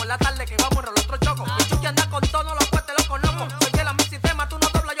 Ahorita por la tarde que vamos en el otro choco. Mi chuki anda con todo, los cuestes los conozco. Soy de la mi sistema, tú no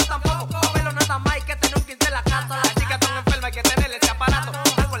doblas, yo tampoco. Pabelo no está más, hay que tener un 15 en la casa. Las chicas están enfermas, hay que tener ese aparato.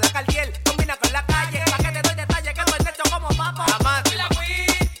 Están con la Cartier, combina con la calle. Pa' que te doy detalles, que tú el techo como papo. ¿Y la Wii?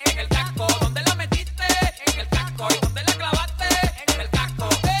 En el casco. ¿Dónde la metiste? En el casco. ¿Y dónde la clavaste? En el casco.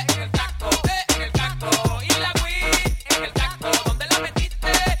 En el casco. En el casco. ¿Y la Wii? En el casco. ¿Dónde la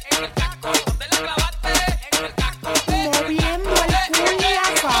metiste? En el casco. ¿Y dónde la clavaste? En el casco. Moviendo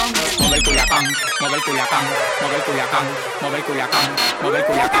el Culiacán. Mueve el Culiacán, mueve el Culiacán, mueve el Culiacán, mueve el Culiacán, mueve el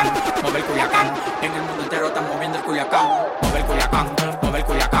Culiacán, mueve el Culiacán. En el mundo entero están moviendo el Culiacán. Mueve el Culiacán, mueve el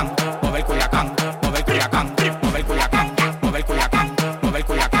Culiacán, mueve el Culiacán, mueve el Culiacán, mueve el Culiacán, mueve el Culiacán, mueve el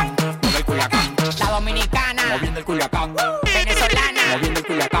Culiacán, mueve el Culiacán. La dominicana, moviendo el Culiacán. venezolana, moviendo el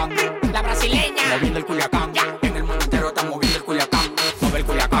Culiacán. la brasileña, moviendo el Culiacán. En el mundo entero están moviendo el Culiacán. Mueve el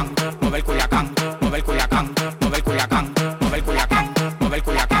Culiacán, mueve el Culiacán, mueve el Culiacán, mueve el Culiacán, mueve el Culiacán, mueve el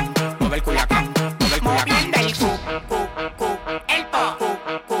Culiacán, mueve el Culiacán, mueve el Culiacán. moviendo el cu, el po,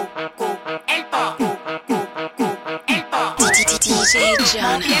 el po, el po. DJ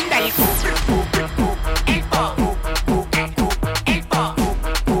John. Moviendo el cu, el po, el po,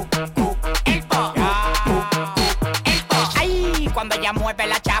 el po, el po. Ay, cuando ella mueve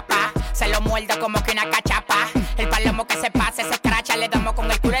la chapa, se lo muerde como que una cachapa. El palomo que se pase, se escracha, le damos con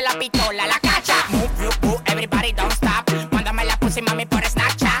el culo y la pistola, la cacha. Move, everybody don't stop. Mándame la pussy, mami, por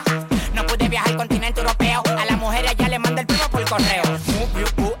Snapchat. No pude viajar al continente europeo. A la mujer ella le manda el primo por correo.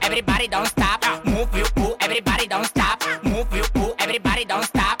 Move, everybody don't stop. Move, everybody don't stop. Move, everybody don't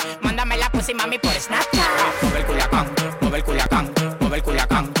stop. Mándame la pussy, mami, por Snapchat. Mueve el Culiacán, mueve el Culiacán, mueve el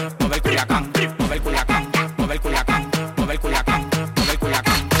Culiacán, mueve el Culiacán, mueve el Culiacán, mueve el Culiacán, mueve el Culiacán, mueve el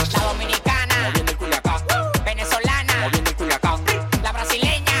Culiacán. La dominicana, moviendo el Culiacán. venezolana, moviendo el Culiacán. la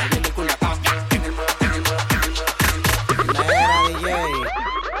brasileña, moviendo el Culiacán. Mira, DJ,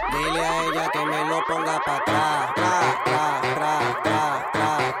 dile a ella que me lo ponga pa' atrás. Tra, tra, tra, tra,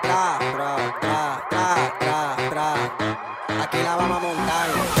 tra, tra, tra, tra, tra, tra, tra. Aquí la vamos a montar.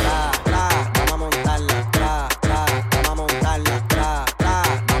 Tra, tra, vamos a montarla. Tra, tra, vamos a montarla. Tra, tra,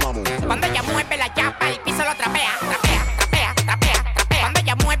 vamos a montarla. Cuando ella mueve la chapa, el piso lo trapea, trapea, trapea, trapea, trapea. Cuando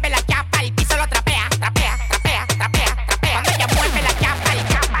ella mueve la chapa, el piso lo trapea, trapea, trapea, trapea, trapea. Cuando ella mueve la chapa, el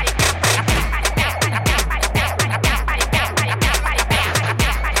chapa, el chapa, trapea, trapea, trapea,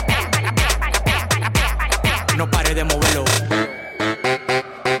 trapea, trapea, trapea. No pare de moverlo.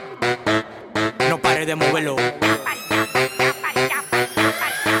 No pare de moverlo.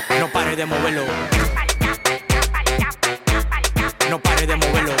 No pare de moverlo. No pare de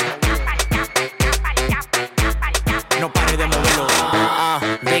moverlo. No pare de moverlo.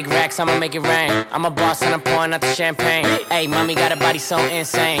 Big racks, I'ma make it rain. I'm a boss and I'm pouring out the champagne. Hey, mommy got a body so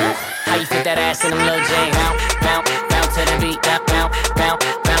insane. How you fit that ass in them little jeans? Bounce, bounce, bounce to the beat. Bounce, bounce,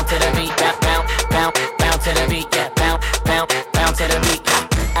 bounce to the beat. Bounce, bounce, bounce to the beat. Yeah, bounce, bounce, bounce to the beat.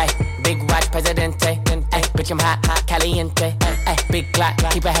 Hey, big watch, Presidente. Hey, bitch, I'm hot, hot, caliente. Hey, big clock,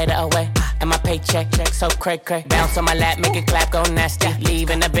 keep a hater away. And my paycheck, so cray cray. Bounce on my lap, make it clap, go nasty.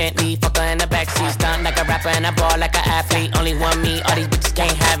 Leave in the Bentley, fuck her in the backseat. Stunt like a rapper and I ball like an athlete. Only one me, all these bitches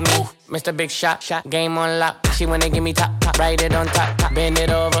can't have me. Mr. Big Shot, game on lock. She wanna give me top, write it on top, bend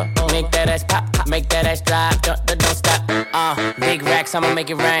it over, make that ass pop, make that ass drop, don't stop. Big racks, racks, I'ma make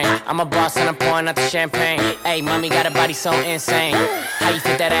it rain. I'm a boss and I'm pouring out the champagne. Hey, mommy got a body so insane. How you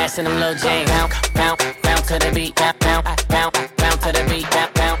fit that ass in them little jeans? Bounce, bounce, bounce to the beat. Bounce, bounce, bounce to the beat.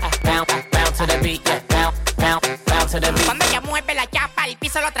 Bounce, bounce, bounce to the beat. Bounce, bounce, bounce to the beat. Cuando ella mueve la chapa, el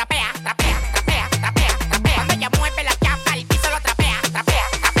piso lo trapea, trapea, trapea, trapea, trapea. Cuando ella mueve la chapa, el piso lo trapea, trapea,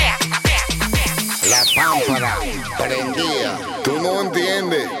 trapea, trapea, trapea. La pámpara prendía, tú no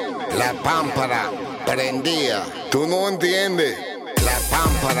entiendes. La pámpara prendía, tú no entiendes. La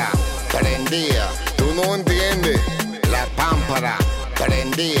pámpara prendía, tú no entiendes. La pámpara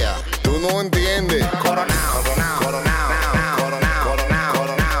prendía, tú no entiendes. Coronao, coronao, coronao, coronao, coronao,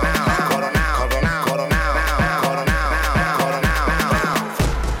 coronao, coronao, coronao, coronao, coronao.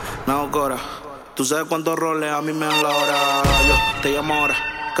 No, Cora, tú sabes cuántos roles a mí me dan la hora. Yo te llamo ahora,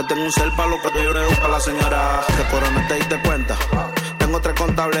 que tengo un cel pa' lo que te lloré para la señora. Que Corona te diste cuenta. Tengo 3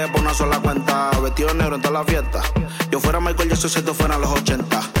 contables por una sola cuenta. Vestido negro en toda la fiesta. Yo fuera Michael Jackson si esto fuera los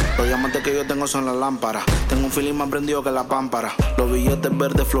 80. Los diamantes que yo tengo son las lámparas. Tengo un feeling más prendido que la pámpara. Los billetes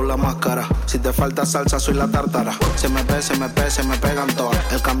verdes, flow la máscara. Si te falta salsa, soy la tártara. Se me pegan todas.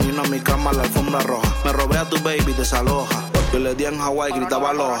 El camino a mi cama, la alfombra roja. Me robé a tu baby, desaloja. Yo le di en Hawái, gritaba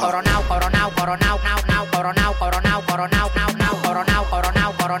aloha. Coronao, coronao, coronao, nao, nao, coronao, coronao, coronao, nao, nao, coronao,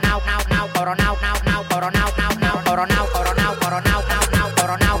 coronao, coronao, nao, nao, coronao, nao, nao, coronao, nao, nao, coronao, coronao, coronao, nao, nao,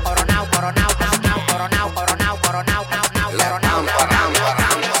 coronao, coronao, coronao, nao, nao, coronao, coronao, coronao, nao, nao, coronao,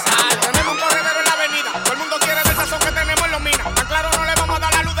 Tenemos un corredero en la avenida. Todo el mundo quiere del sazón que tenemos en los minas. Tan claro no le vamos a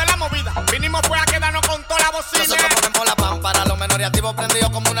dar la luz de la movida. Vinimos pues a quedarnos con toda la bocina. Nosotros ponemos la pámpara, los menores activos prendidos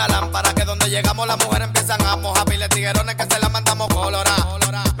como una lámpara. Que donde llegamos las mujeres empiezan a mojar. Piles tiguerones que se la mandamos colorada.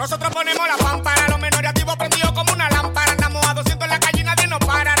 Nosotros ponemos la pámpara, los menores activos prendidos como una lámpara. Andamos a 200 en la calle y nadie nos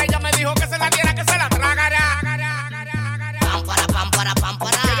para. Ella me dijo que se la diera, que se la tragara. Pámpara, pámpara,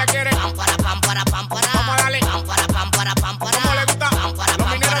 pámpara. Ella quiere pámpara, pámpara, pámpara. Vamos a darle pámpara, pámpara, pámpara. ¿Cómo le gusta? Pámpara, Los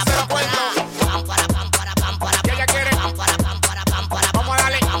mineros se lo cuento. Pámpara, pámpara, pámpara. Ella quiere pámpara, pámpara, pámpara. Vamos a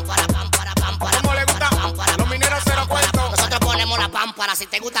darle pámpara, pámpara, pámpara. ¿Cómo le gusta? Los mineros se lo cuento. Nosotros ponemos la pámpara, si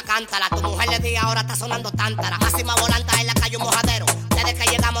te gusta cántala. Tu mujer le di ahora está sonando tántara. Máxima volanta en la calle un mojadero. Desde que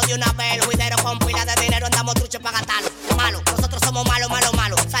llegamos de una vez, el juidero con pila de dinero andamos truchos para gastarlo. Malo, nosotros somos malos, malos,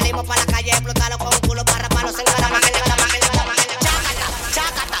 malos. Salimos para la calle, explotarlo con un culo para raparlo. Se encara más en la mano, chácata,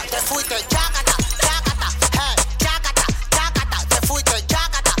 chácata, te fuiste, chácata, chácata, hey, chácata, chácata, te fuiste,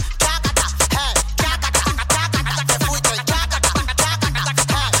 chácata, chácata, hey, chácata, chácata, te fuiste, chácata, chácata,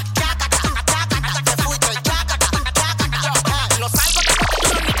 hey, chácata, chácata, te fuiste, chácata, chácata, hey. Los salgo de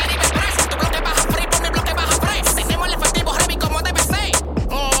Constitución y Caribe Express. Tu bloque baja free, por mi bloque baja fresh. Tenemos el efectivo heavy como debe ser.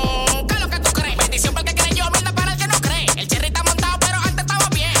 ¿Qué es lo que tú crees? Bendición para el que creyó, mierda para el que no cree. El cherry está montado, pero antes estaba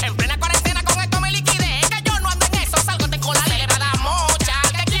bien. En plena cuarentena con esto me liquidé. Que yo no ando en eso, salgo de cola. Se le va a dar mocha,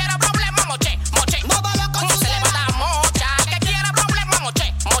 que quiera problema, moche, moche. Móvalo con su. Se le va a dar mocha, que quiera problema,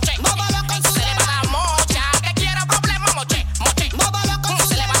 moche, moche. Móvalo con su. Se le va a dar mocha, que quiera problema, moche, moche. Móvalo con su.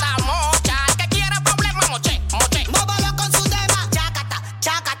 Se le va a dar mocha, que quiera problema, moche, moche. Móvalo con su tema. Chácata,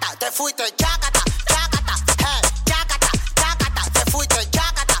 chácata, te fuiste, chácata, chácata, hey, chácata, chácata, te fuiste,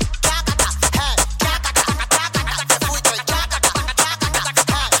 chácata, chácata, hey, chácata, chácata, te fuiste, chácata, chácata,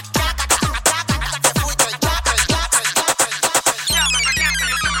 hey, chácata, chácata, te fuiste,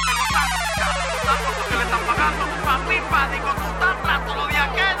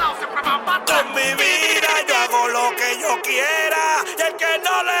 Con mi vida yo hago lo que yo quiera y el que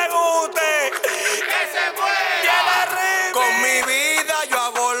no le guste que se muera. Con mi vida yo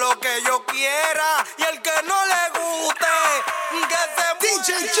hago lo que yo quiera. Y el que no le guste, que se DJ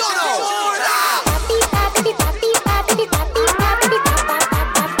Jono.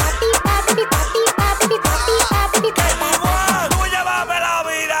 Tú llévame la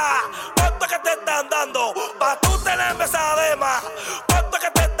vida. ¿Cuánto que te están dando? Pa' tú tenerme esa dema. ¿Cuánto que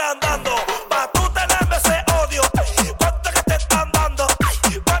te están dando? Pa' tú tenerme ese odio. ¿Cuánto que te están dando?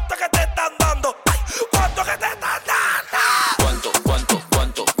 ¿Cuánto que te están dando? ¿Cuánto que te están dando? ¿Cuánto que te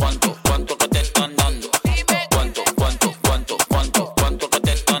están dando? ¿Cuánto que te están dando?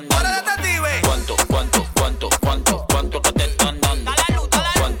 Ahora detective. ¿Cuánto que te están dando? ¿Cuánto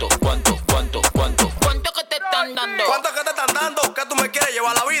que te están dando? ¿Cuánto que te están dando? Que tú me quieres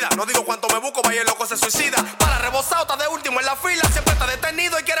llevar la vida. No digo cuánto me busco, vaya el loco se suicida. Para rebosado, está de último en la fila. Siempre está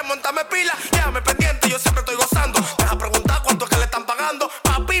detenido y quiere montarme pila. Déjame pendiente, yo siempre estoy gozando. Deja preguntar cuánto es que le están pagando.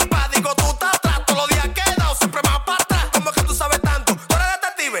 Papi, digo tú estás atrás. Todos los días queda o siempre más para atrás. ¿Cómo es que tú sabes tanto? Tú eres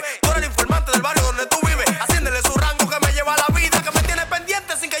detective, tú eres el informante del barrio donde tú vives. Haciéndole su rango que me lleva la vida. Que me tiene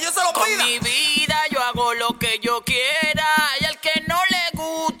pendiente sin que yo se lo pida. Con mi vida yo hago lo que yo quiera y al que no le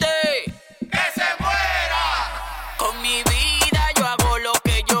guste ¡Que se muera! con mi vida yo hago lo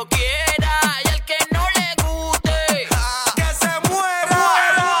que yo quiera y al que no le guste que se muera.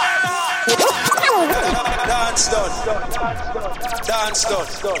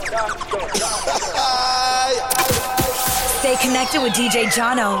 Stay connected with DJ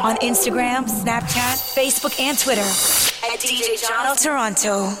Jono on Instagram, Snapchat, Facebook, and Twitter at DJ Jono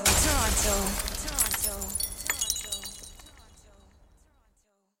Toronto.